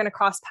thought they were going to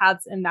cross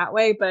paths in that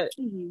way, but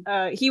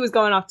he was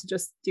going off to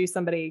just do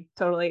somebody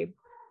totally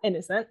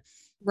innocent.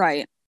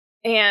 Right.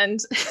 And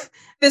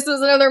this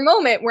was another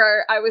moment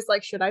where I was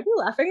like, should I be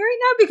laughing right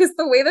now? Because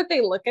the way that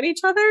they look at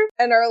each other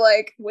and are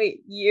like,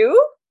 wait,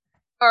 you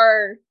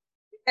are,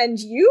 and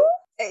you?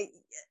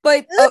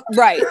 But,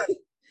 right.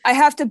 I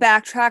have to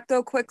backtrack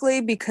though quickly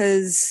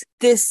because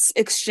this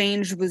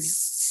exchange was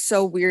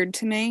so weird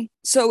to me.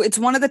 So it's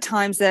one of the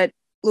times that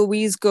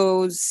Louise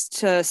goes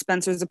to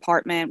Spencer's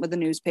apartment with a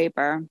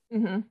newspaper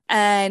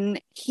and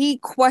he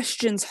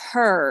questions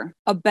her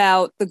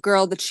about the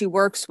girl that she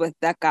works with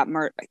that got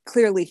murdered.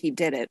 Clearly he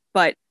did it,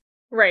 but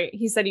right.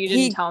 He said, you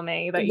didn't tell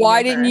me that you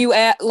why didn't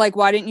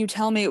you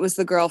tell me it was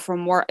the girl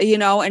from work,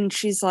 and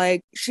she's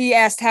like, she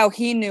asked how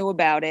he knew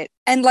about it.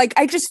 And like,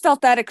 I just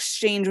felt that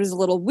exchange was a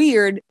little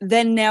weird.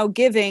 Then now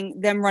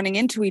giving them running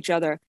into each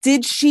other.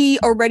 Did she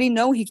already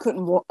know he could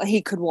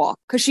walk?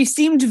 Because she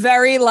seemed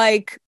very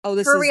like, oh,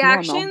 this is normal. Her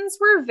reactions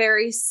were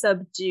very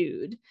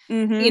subdued.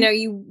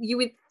 You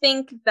would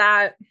think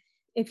that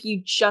if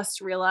you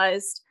just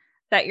realized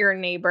that your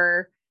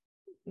neighbor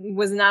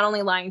was not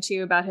only lying to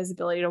you about his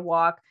ability to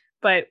walk,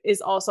 but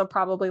is also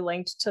probably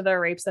linked to the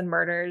rapes and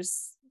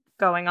murders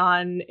going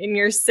on in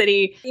your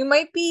city, you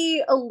might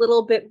be a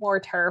little bit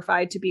more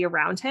terrified to be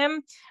around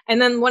him.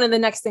 And then one of the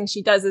next things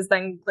she does is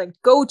then like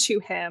go to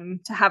him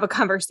to have a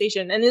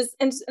conversation, and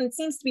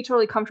seems to be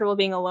totally comfortable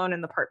being alone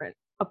in the apartment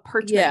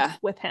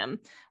with him,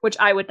 which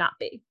I would not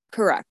be.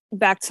 Correct.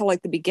 Back to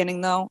like the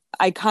beginning though,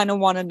 I kind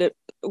of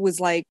was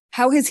like,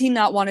 how has he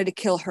not wanted to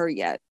kill her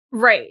yet?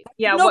 Right.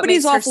 Yeah.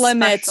 Nobody's off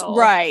limits. Special.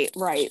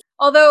 Right.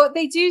 Although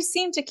they do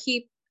seem to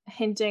keep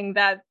hinting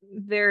that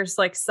there's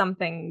like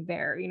something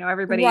there,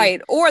 everybody.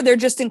 Right. Or they're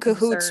just in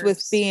cahoots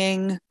with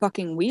being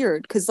fucking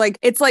weird. Cause like,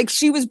 it's like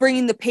she was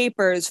bringing the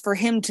papers for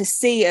him to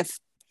see if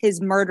his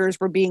murders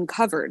were being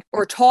covered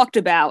or talked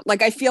about.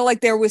 Like, I feel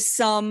like there was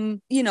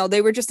some,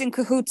 they were just in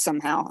cahoots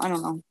somehow. I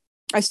don't know.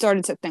 I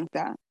started to think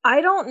that.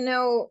 I don't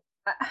know.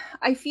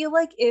 I feel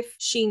like if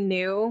she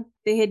knew,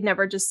 they had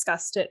never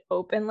discussed it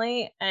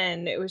openly,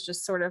 and it was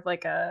just sort of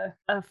like a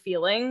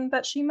feeling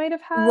that she might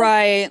have had.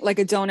 Right, like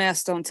a don't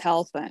ask, don't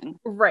tell thing.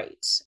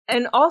 Right.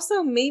 And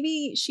also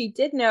maybe she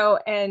did know,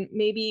 and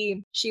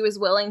maybe she was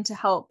willing to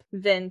help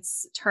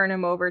Vince turn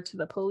him over to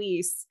the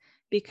police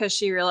because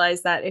she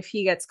realized that if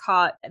he gets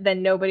caught,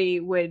 then nobody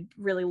would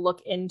really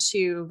look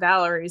into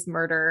Valerie's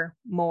murder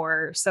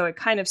more. So it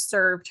kind of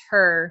served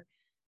her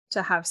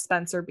to have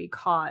Spencer be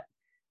caught,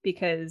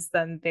 because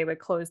then they would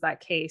close that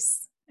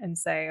case and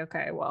say,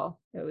 okay, well,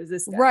 it was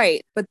this guy.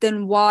 Right. But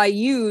then why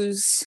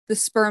use the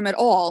sperm at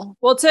all?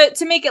 Well,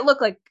 to make it look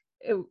like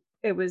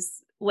it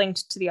was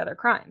linked to the other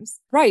crimes.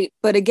 Right.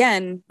 But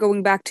again,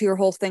 going back to your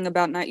whole thing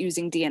about not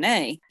using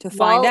DNA to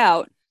find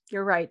out.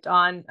 You're right,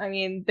 Dawn. I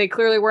mean, they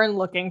clearly weren't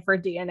looking for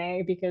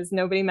DNA because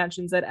nobody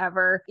mentions it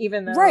ever,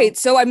 even though... Right.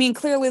 So, I mean,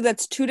 clearly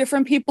that's two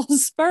different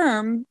people's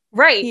sperm.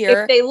 Right.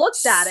 Here. If they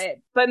looked at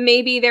it, but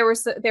maybe there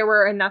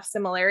were enough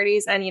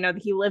similarities, and, you know,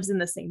 he lives in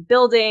the same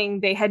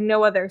building. They had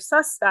no other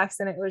suspects,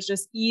 and it was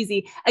just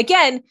easy.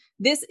 Again,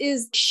 this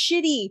is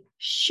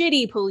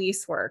shitty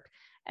police work.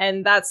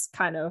 And that's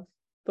kind of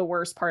the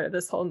worst part of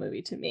this whole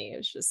movie to me.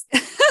 It's just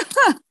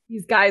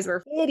these guys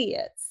were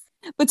idiots.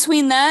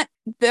 Between that,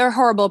 they're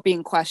horrible at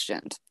being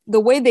questioned. The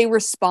way they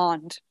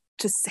respond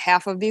to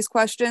half of these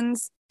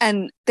questions,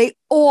 and they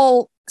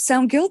all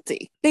sound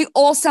guilty. They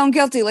all sound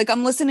guilty. Like,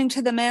 I'm listening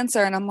to them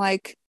answer, and I'm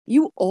like,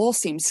 you all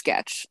seem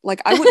sketch.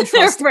 Like, I wouldn't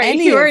trust right.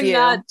 any you of are you.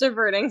 Not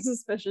diverting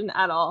suspicion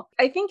at all.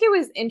 I think it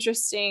was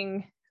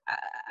interesting.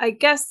 I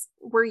guess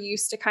we're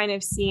used to kind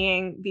of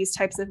seeing these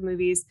types of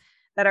movies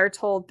that are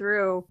told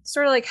through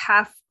sort of like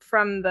half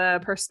from the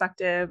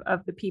perspective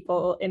of the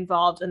people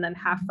involved and then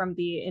half from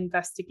the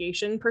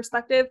investigation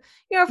perspective.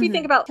 You know, if you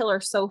think about Killer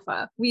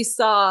Sofa, we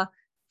saw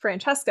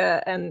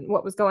Francesca and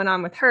what was going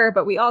on with her,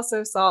 but we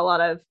also saw a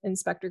lot of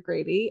Inspector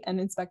Gravy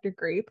and Inspector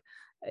Grape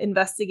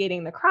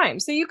investigating the crime.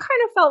 So you kind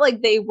of felt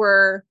like they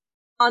were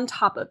on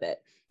top of it.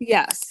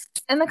 Yes.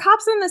 And the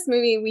cops in this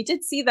movie, we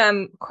did see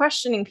them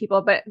questioning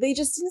people, but they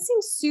just didn't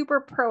seem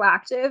super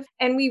proactive.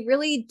 And we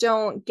really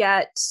don't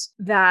get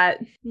that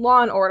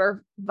Law and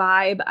Order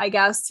vibe, I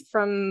guess,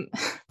 from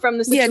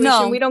the situation. Yeah,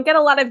 no. We don't get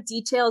a lot of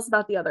details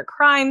about the other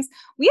crimes.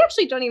 We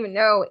actually don't even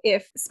know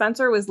if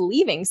Spencer was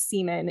leaving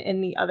semen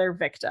in the other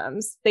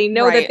victims. They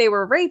know that they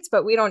were raped,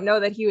 but we don't know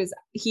that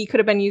he could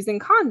have been using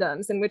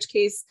condoms, in which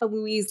case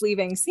Louise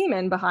leaving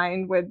semen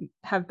behind would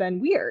have been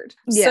weird.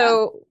 Yeah.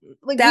 So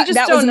like that we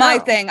just don't was know. my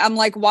thing. I'm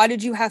like, why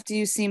did you have to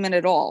use semen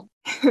at all?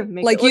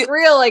 Make like it look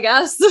real, I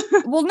guess.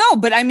 Well, no,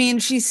 but I mean,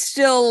 she's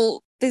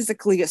still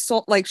physically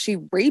assault, like she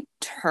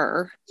raped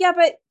her. Yeah,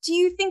 but do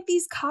you think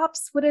these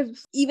cops would have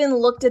even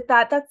looked at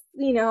that? That's,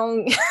 you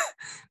know,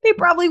 they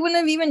probably wouldn't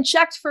have even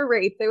checked for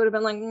rape. They would have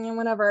been like,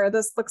 whatever,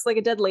 this looks like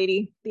a dead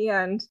lady. The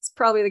end. It's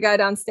probably the guy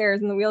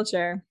downstairs in the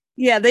wheelchair.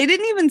 Yeah, they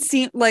didn't even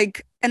seem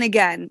like, and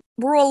again,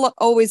 we're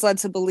always led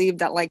to believe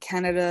that like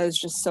Canada is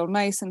just so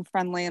nice and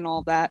friendly and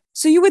all that.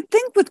 So you would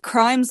think with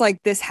crimes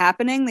like this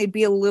happening, they'd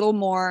be a little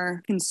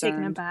more concerned.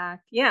 Taken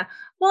aback. Yeah.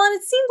 Well, and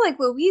it seemed like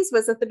Louise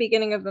was at the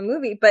beginning of the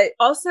movie, but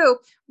also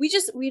we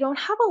don't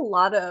have a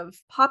lot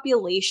of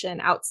population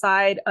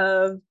outside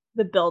of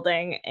the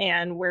building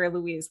and where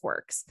Louise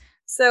works.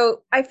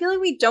 So I feel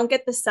like we don't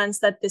get the sense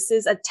that this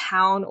is a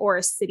town or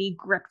a city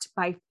gripped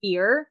by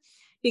fear,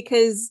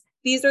 because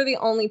these are the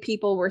only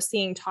people we're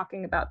seeing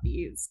talking about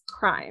these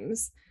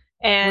crimes.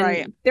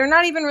 And they're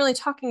not even really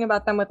talking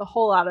about them with a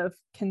whole lot of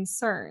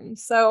concern.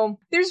 So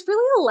there's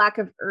really a lack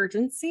of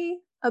urgency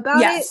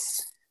about it.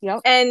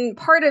 Yep. And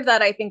part of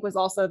that, I think, was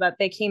also that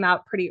they came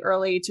out pretty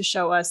early to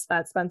show us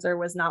that Spencer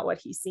was not what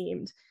he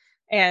seemed.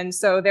 And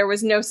so there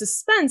was no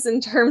suspense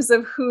in terms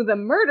of who the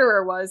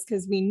murderer was,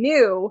 because we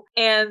knew.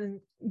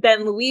 And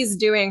then Louise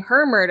doing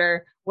her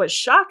murder was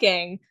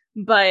shocking,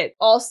 but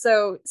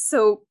also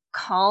so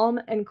calm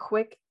and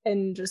quick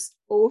and just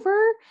over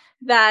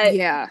that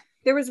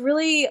there was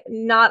really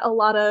not a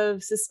lot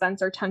of suspense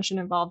or tension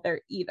involved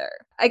there either.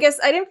 I guess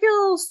I didn't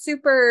feel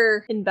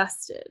super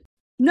invested.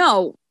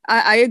 No,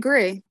 I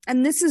agree.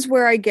 And this is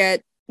where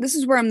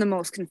I'm the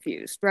most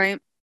confused, right?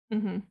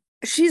 Mm-hmm.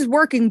 She's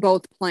working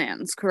both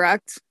plans,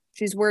 correct?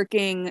 She's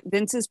working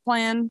Vince's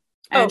plan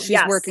and she's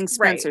working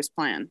Spencer's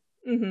plan.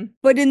 Mm-hmm.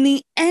 But in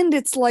the end,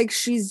 it's like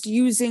she's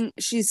using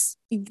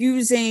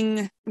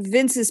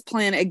Vince's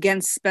plan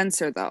against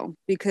Spencer, though,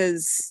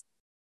 because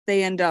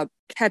they end up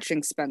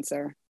catching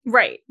Spencer.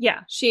 Right.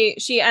 Yeah.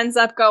 She ends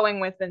up going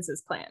with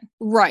Vince's plan.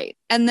 Right.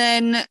 And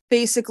then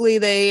basically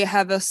they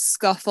have a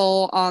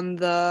scuffle on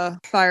the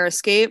fire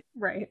escape.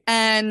 Right.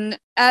 And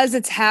as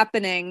it's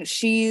happening,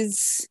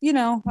 she's,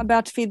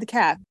 about to feed the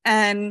cat.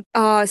 And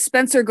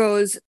Spencer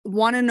goes,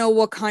 want to know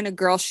what kind of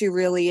girl she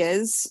really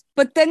is,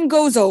 but then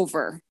goes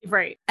over.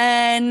 Right.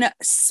 And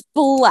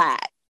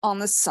splat on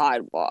the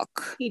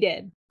sidewalk. He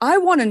did. I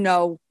want to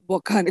know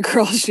what kind of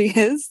girl she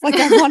is. Like,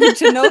 I wanted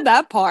to know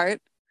that part.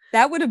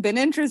 That would have been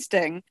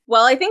interesting.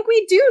 Well, I think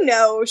we do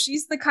know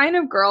she's the kind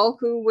of girl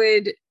who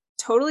would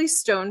totally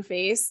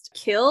stone-faced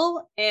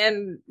kill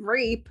and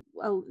rape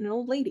an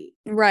old lady.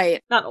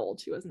 Right. Not old.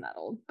 She wasn't that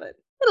old, but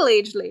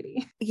middle-aged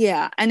lady.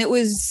 Yeah. And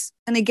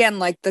again,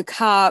 like the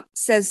cop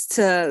says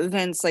to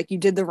Vince, like, you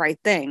did the right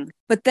thing.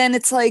 But then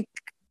it's like,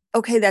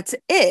 okay, that's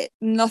it.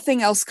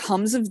 Nothing else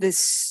comes of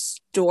this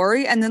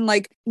story. And then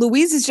like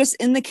Louise is just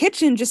in the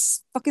kitchen,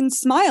 just fucking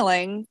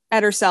smiling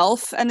at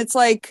herself. And it's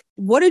like,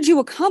 what did you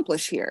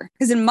accomplish here?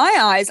 Because in my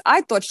eyes,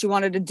 I thought she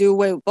wanted to do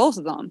away with both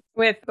of them.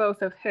 With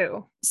both of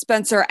who?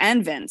 Spencer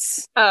and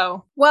Vince.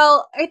 Oh,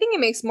 well, I think it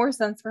makes more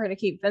sense for her to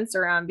keep Vince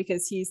around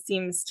because he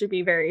seems to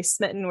be very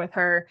smitten with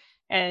her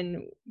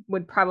and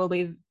would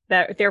probably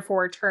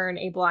therefore turn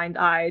a blind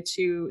eye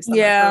to some of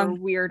her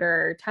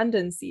weirder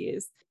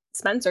tendencies.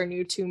 Spencer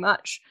knew too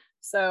much.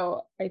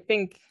 So I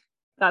think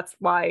that's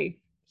why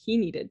he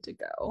needed to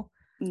go.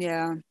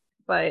 Yeah.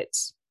 But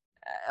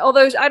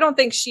although I don't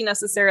think she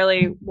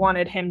necessarily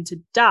wanted him to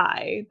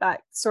die,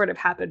 that sort of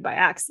happened by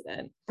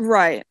accident.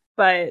 Right.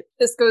 But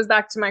this goes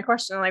back to my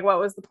question, like, what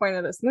was the point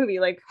of this movie?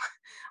 Like,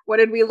 what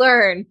did we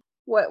learn?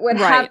 What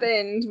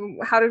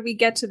happened? How did we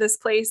get to this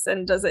place?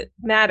 And does it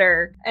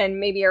matter? And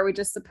maybe are we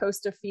just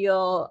supposed to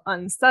feel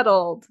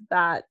unsettled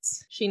that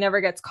she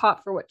never gets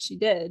caught for what she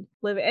did?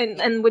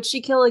 And would she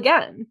kill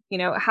again? You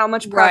know, how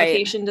much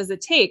provocation does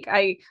it take?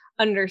 I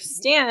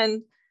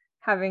understand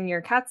having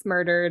your cats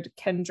murdered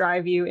can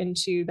drive you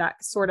into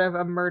that sort of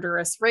a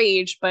murderous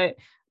rage, but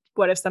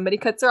what if somebody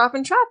cuts her off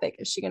in traffic?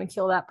 Is she going to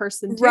kill that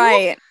person too?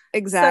 Right,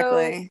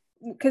 exactly.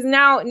 Because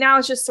now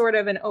it's just sort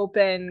of an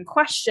open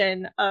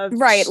question of...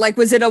 Right, like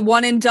was it a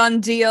one and done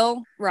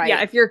deal? Right.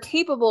 Yeah, if you're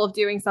capable of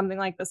doing something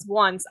like this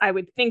once, I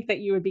would think that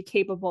you would be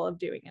capable of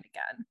doing it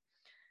again.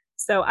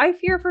 So I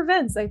fear for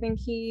Vince. I think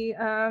he's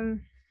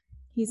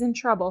in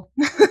trouble.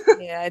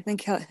 Yeah, I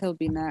think he'll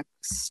be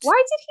next.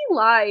 Why did he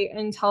lie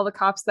and tell the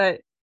cops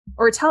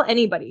or tell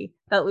anybody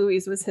that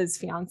Louise was his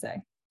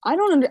fiance?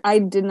 I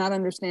did not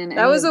understand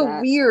that was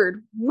a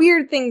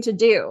weird thing to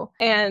do,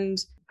 and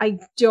I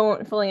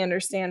don't fully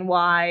understand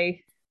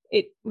why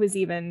it was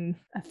even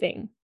a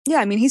thing. Yeah,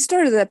 I mean, he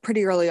started that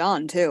pretty early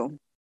on too.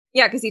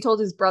 Yeah, because he told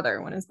his brother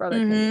when his brother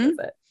came to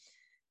visit,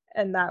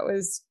 and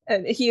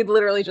he had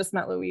literally just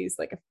met Louise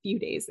like a few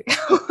days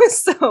ago.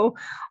 So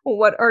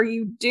what are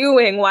you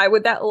doing? Why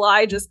would that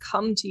lie just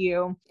come to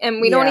you?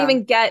 And we don't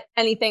even get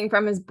anything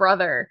from his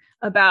brother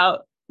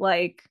about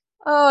like,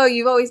 oh,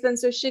 you've always been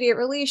so shitty at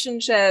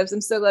relationships.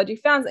 I'm so glad you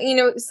found,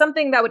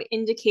 something that would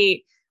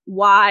indicate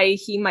why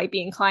he might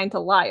be inclined to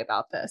lie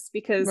about this,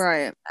 because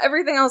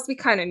everything else we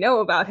kind of know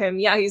about him.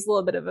 Yeah, he's a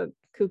little bit of a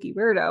kooky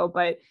weirdo,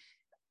 but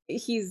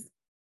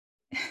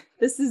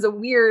this is a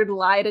weird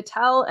lie to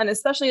tell, and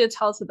especially to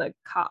tell to the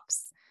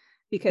cops,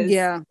 because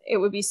it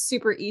would be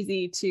super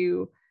easy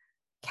to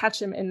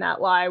catch him in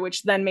that lie,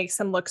 which then makes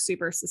him look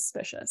super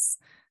suspicious.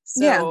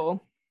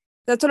 So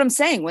that's what I'm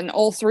saying. When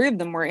all three of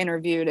them were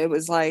interviewed, it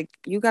was like,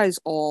 you guys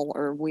all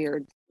are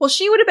weird. Well,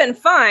 she would have been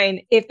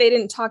fine if they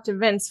didn't talk to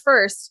Vince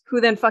first,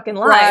 who then fucking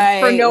lied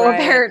for no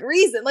apparent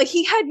reason. Like,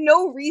 he had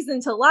no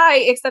reason to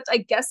lie, except I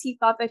guess he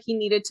thought that he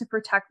needed to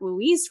protect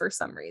Louise for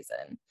some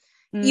reason.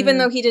 Even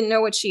though he didn't know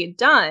what she had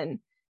done,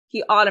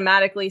 he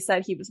automatically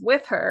said he was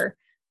with her,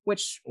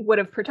 which would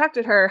have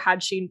protected her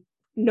had she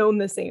known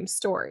the same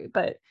story.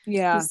 But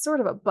he's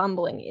sort of a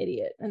bumbling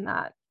idiot in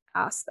that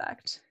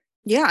aspect.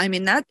 Yeah, I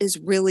mean, that is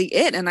really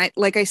it. And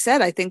like I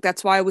said, I think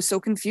that's why I was so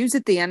confused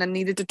at the end and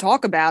needed to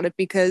talk about it,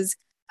 because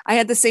I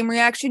had the same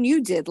reaction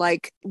you did.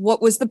 Like,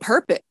 what was the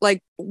purpose?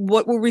 Like,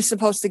 what were we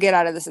supposed to get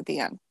out of this at the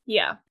end?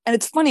 Yeah. And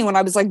it's funny, when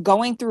I was like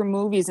going through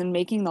movies and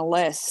making the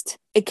list,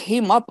 it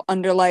came up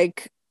under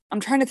like, I'm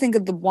trying to think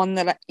of the one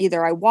that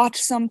either I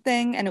watched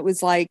something and it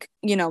was like,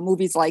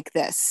 movies like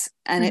this.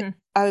 And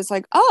I was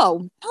like,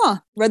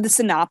 read the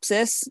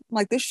synopsis. I'm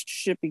like, this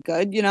should be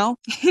good, You know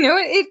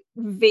what it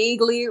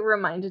vaguely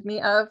reminded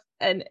me of?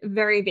 And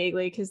very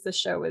vaguely, because the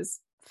show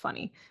was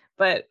funny,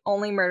 but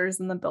Only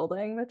Murders in the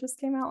Building that just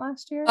came out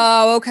last year.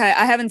 Oh, okay.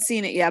 I haven't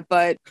seen it yet,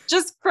 but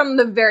just from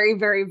the very,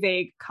 very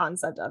vague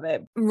concept of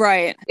it.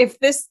 Right. If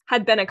this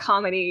had been a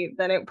comedy,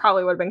 then it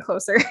probably would have been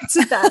closer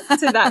to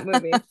that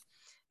movie.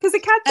 Because the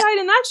cat died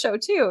in that show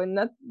too, and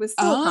that was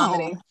still a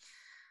comedy.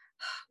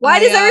 Why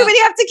does everybody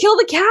have to kill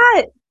the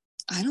cat?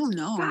 I don't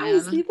know.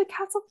 Guys, leave the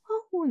cats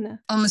alone.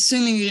 I'm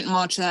assuming you didn't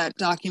watch that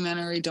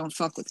documentary, Don't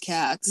Fuck with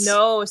Cats.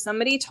 No,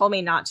 somebody told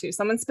me not to.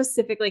 Someone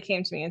specifically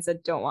came to me and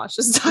said, don't watch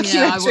this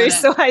documentary.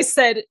 So I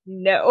said,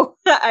 no,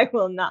 I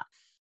will not.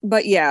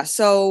 But yeah,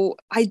 so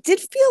I did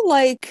feel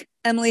like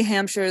Emily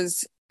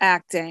Hampshire's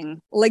acting,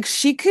 like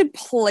she could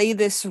play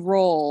this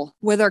role,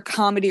 whether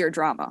comedy or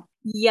drama.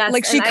 Yes.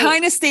 Like she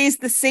kind of stays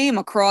the same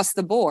across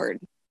the board.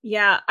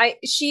 Yeah,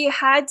 she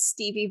had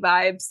Stevie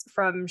vibes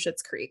from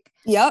Schitt's Creek.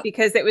 Yep.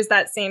 Because it was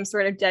that same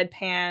sort of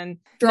deadpan,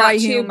 dry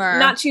humor.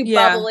 Not too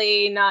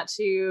bubbly, not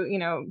too,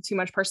 too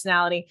much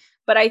personality.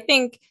 But I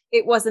think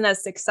it wasn't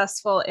as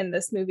successful in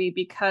this movie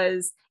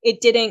because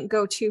it didn't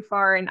go too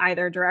far in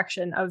either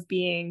direction of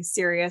being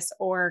serious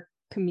or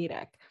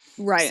comedic.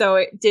 Right. So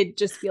it did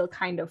just feel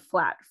kind of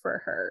flat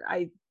for her.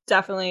 I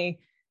definitely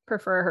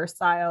prefer her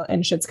style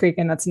in Schitt's Creek,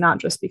 and that's not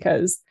just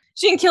because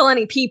she didn't kill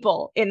any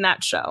people in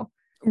that show.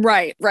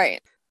 Right. I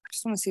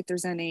just want to see if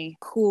there's any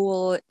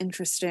cool,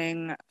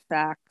 interesting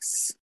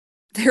facts.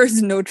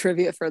 There's no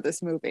trivia for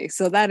this movie.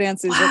 So that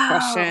answers your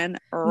question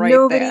right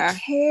Nobody there.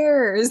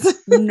 cares.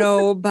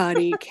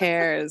 Nobody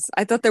cares.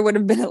 I thought there would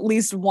have been at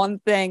least one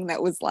thing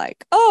that was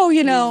like, oh,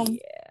 Yeah.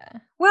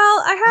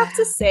 Well, I have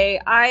to say,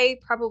 I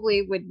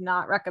probably would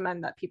not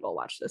recommend that people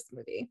watch this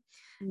movie.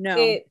 No.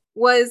 It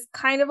was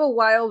kind of a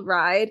wild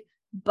ride,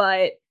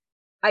 but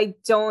I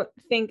don't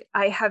think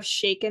I have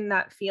shaken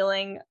that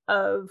feeling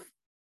of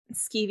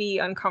skeevy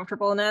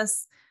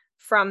uncomfortableness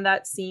from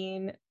that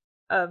scene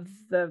of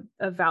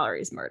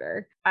Valerie's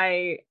murder.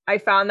 I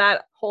found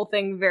that whole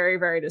thing very,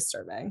 very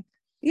disturbing.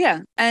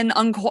 Yeah, and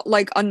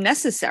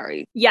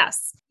unnecessary.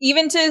 Yes,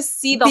 even to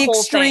see the whole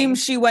extreme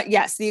thing.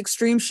 The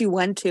extreme she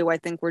went to, I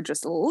think, were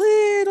just a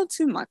little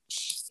too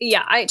much.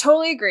 Yeah, I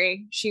totally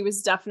agree. She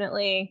was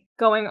definitely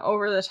going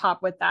over the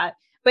top with that.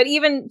 But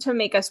even to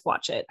make us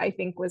watch it, I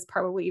think was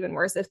probably even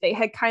worse if they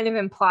had kind of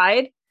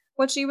implied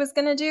what she was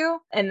going to do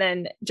and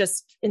then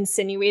just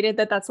insinuated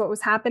that that's what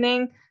was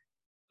happening.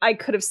 I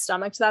could have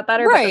stomached that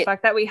better, right. But the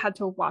fact that we had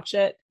to watch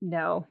it,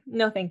 no,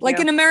 thank you. Like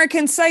in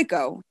American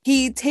Psycho,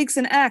 he takes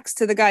an axe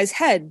to the guy's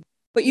head,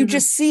 but you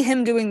just see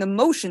him doing the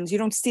motions. You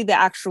don't see the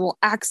actual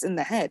axe in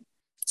the head.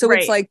 So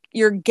It's like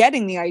you're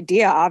getting the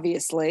idea,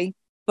 obviously,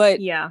 but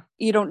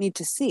you don't need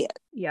to see it.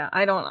 Yeah,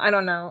 I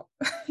don't know.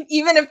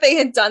 Even if they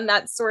had done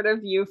that sort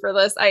of view for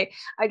this, I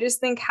just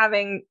think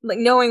having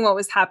knowing what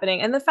was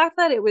happening and the fact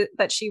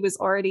that she was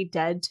already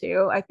dead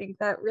too, I think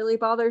that really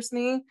bothers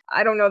me.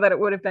 I don't know that it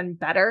would have been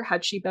better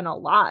had she been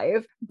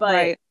alive,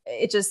 but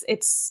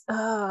it's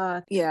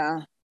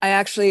yeah.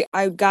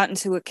 I got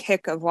into a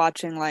kick of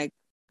watching like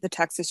the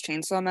Texas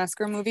Chainsaw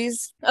Massacre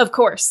movies. Of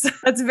course.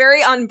 That's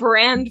very on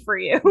brand for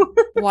you.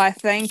 Why,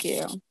 thank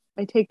you.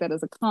 I take that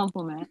as a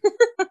compliment.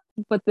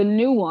 But the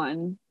new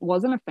one,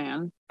 wasn't a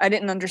fan. I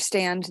didn't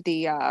understand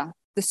the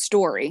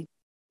story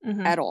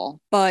at all.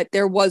 But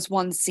there was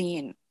one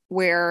scene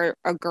where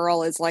a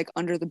girl is like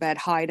under the bed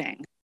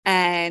hiding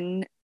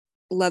and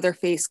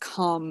Leatherface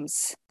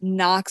comes,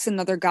 knocks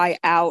another guy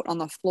out on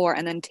the floor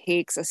and then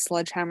takes a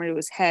sledgehammer to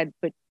his head,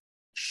 but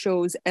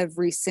shows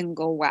every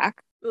single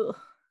whack. Ugh.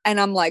 And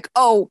I'm like,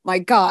 oh my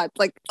God,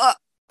 like,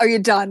 are you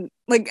done?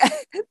 Like,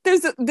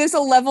 there's a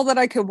level that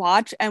I could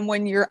watch, and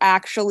when you're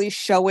actually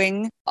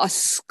showing a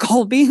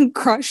skull being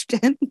crushed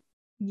in,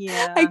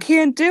 I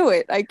can't do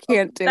it.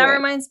 That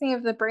reminds me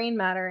of the brain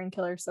matter in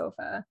Killer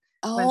Sofa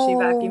when she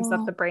vacuums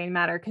up the brain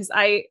matter, because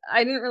I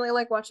didn't really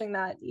like watching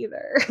that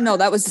either. No,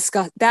 that was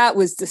disgusting. It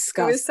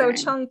was so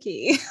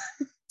chunky.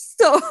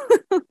 So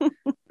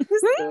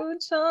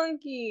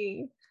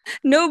chunky.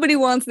 Nobody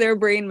wants their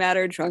brain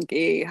matter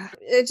chunky.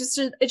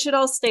 It should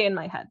all stay in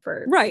my head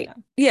for right.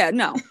 Yeah,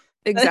 no,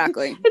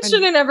 exactly. It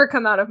shouldn't ever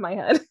come out of my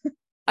head.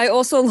 I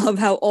also love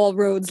how all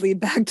roads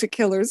lead back to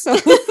Killer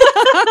Sofa.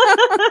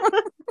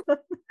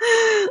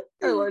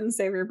 Our Lord and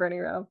Savior Bernie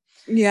Rowe.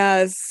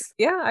 Yes.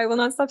 Yeah, I will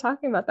not stop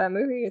talking about that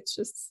movie. It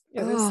was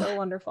so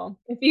wonderful.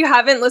 If you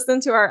haven't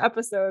listened to our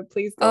episode,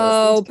 please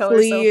go listen to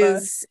Killer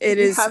Sofa. If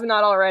you have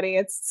not already.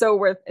 It's so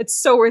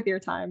worth your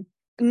time.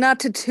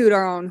 Not to toot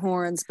our own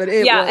horns, but was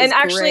and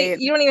actually great.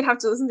 You don't even have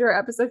to listen to our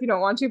episode if you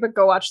don't want to, but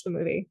go watch the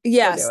movie.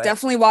 Yes,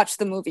 definitely watch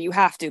the movie. You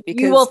have to,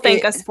 because you will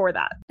thank us for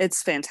that.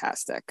 It's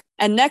fantastic.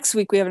 And next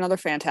week we have another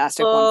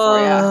fantastic one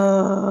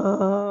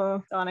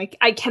for you.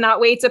 I cannot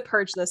wait to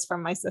purge this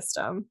from my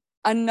system.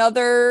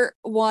 Another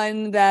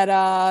one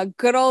that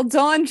good old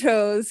Dawn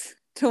chose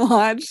to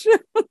watch.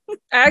 I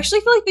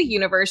actually feel like the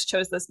universe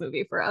chose this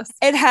movie for us.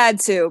 It had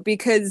to,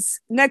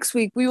 because next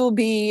week we'll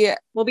be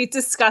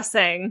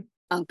discussing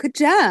Uncut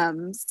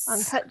Gems.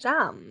 Uncut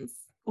Gems.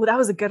 Oh, that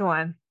was a good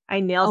one.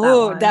 I nailed that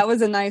one. Oh, that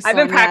was a nice one. I've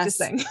been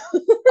practicing. Yes.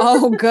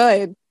 Oh,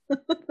 good.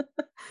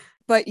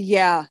 But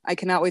yeah, I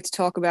cannot wait to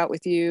talk about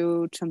with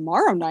you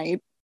tomorrow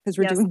night, because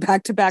we're doing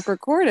back-to-back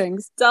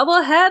recordings.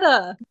 Double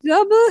header.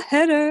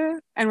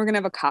 And we're going to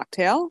have a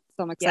cocktail.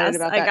 So I'm excited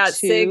about that, I got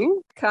too. Sig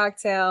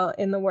cocktail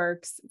in the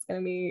works. It's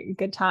going to be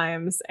good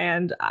times.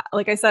 And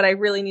like I said, I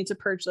really need to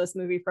purge this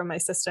movie from my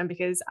system,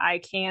 because I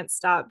can't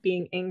stop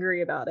being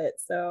angry about it.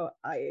 So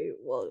I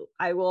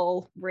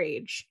will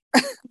rage.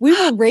 We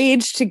will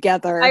rage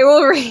together. I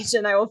will rage,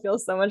 and I will feel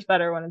so much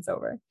better when it's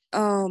over.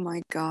 Oh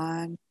my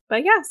God.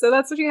 But yeah, so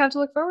that's what you have to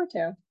look forward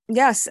to.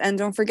 Yes, and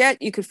don't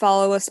forget, you could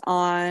follow us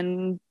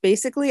on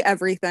basically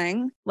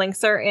everything.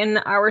 Links are in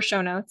our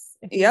show notes.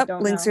 Yep,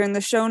 links are in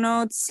the show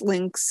notes.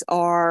 Links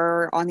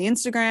are on the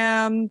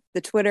Instagram,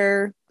 the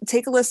Twitter.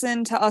 Take a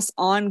listen to us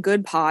on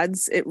Good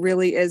Pods. It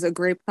really is a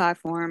great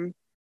platform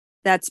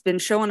that's been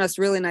showing us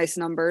really nice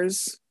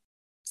numbers.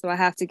 So I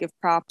have to give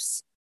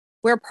props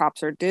where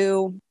props are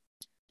due.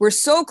 We're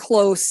so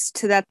close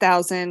to that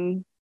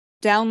 1,000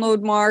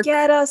 download mark.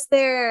 Get us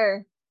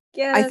there.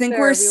 I think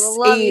we're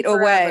 8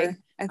 away.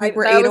 I think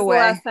we're 8 away.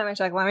 The last time I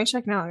checked. Let me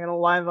check now. I got a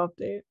live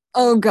update.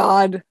 Oh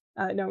God.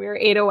 No, we were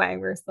 8 away.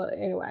 We're still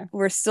 8 away.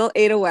 We're still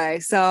 8 away.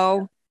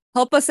 So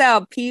help us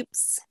out,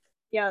 peeps.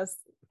 Yes.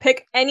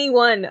 Pick any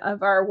one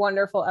of our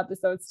wonderful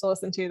episodes to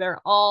listen to. They're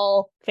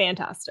all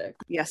fantastic.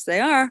 Yes, they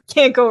are.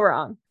 Can't go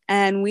wrong.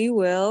 And we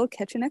will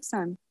catch you next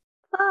time.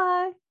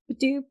 Bye.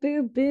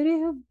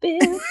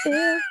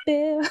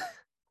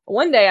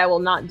 One day I will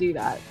not do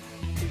that.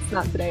 It's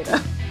not today though.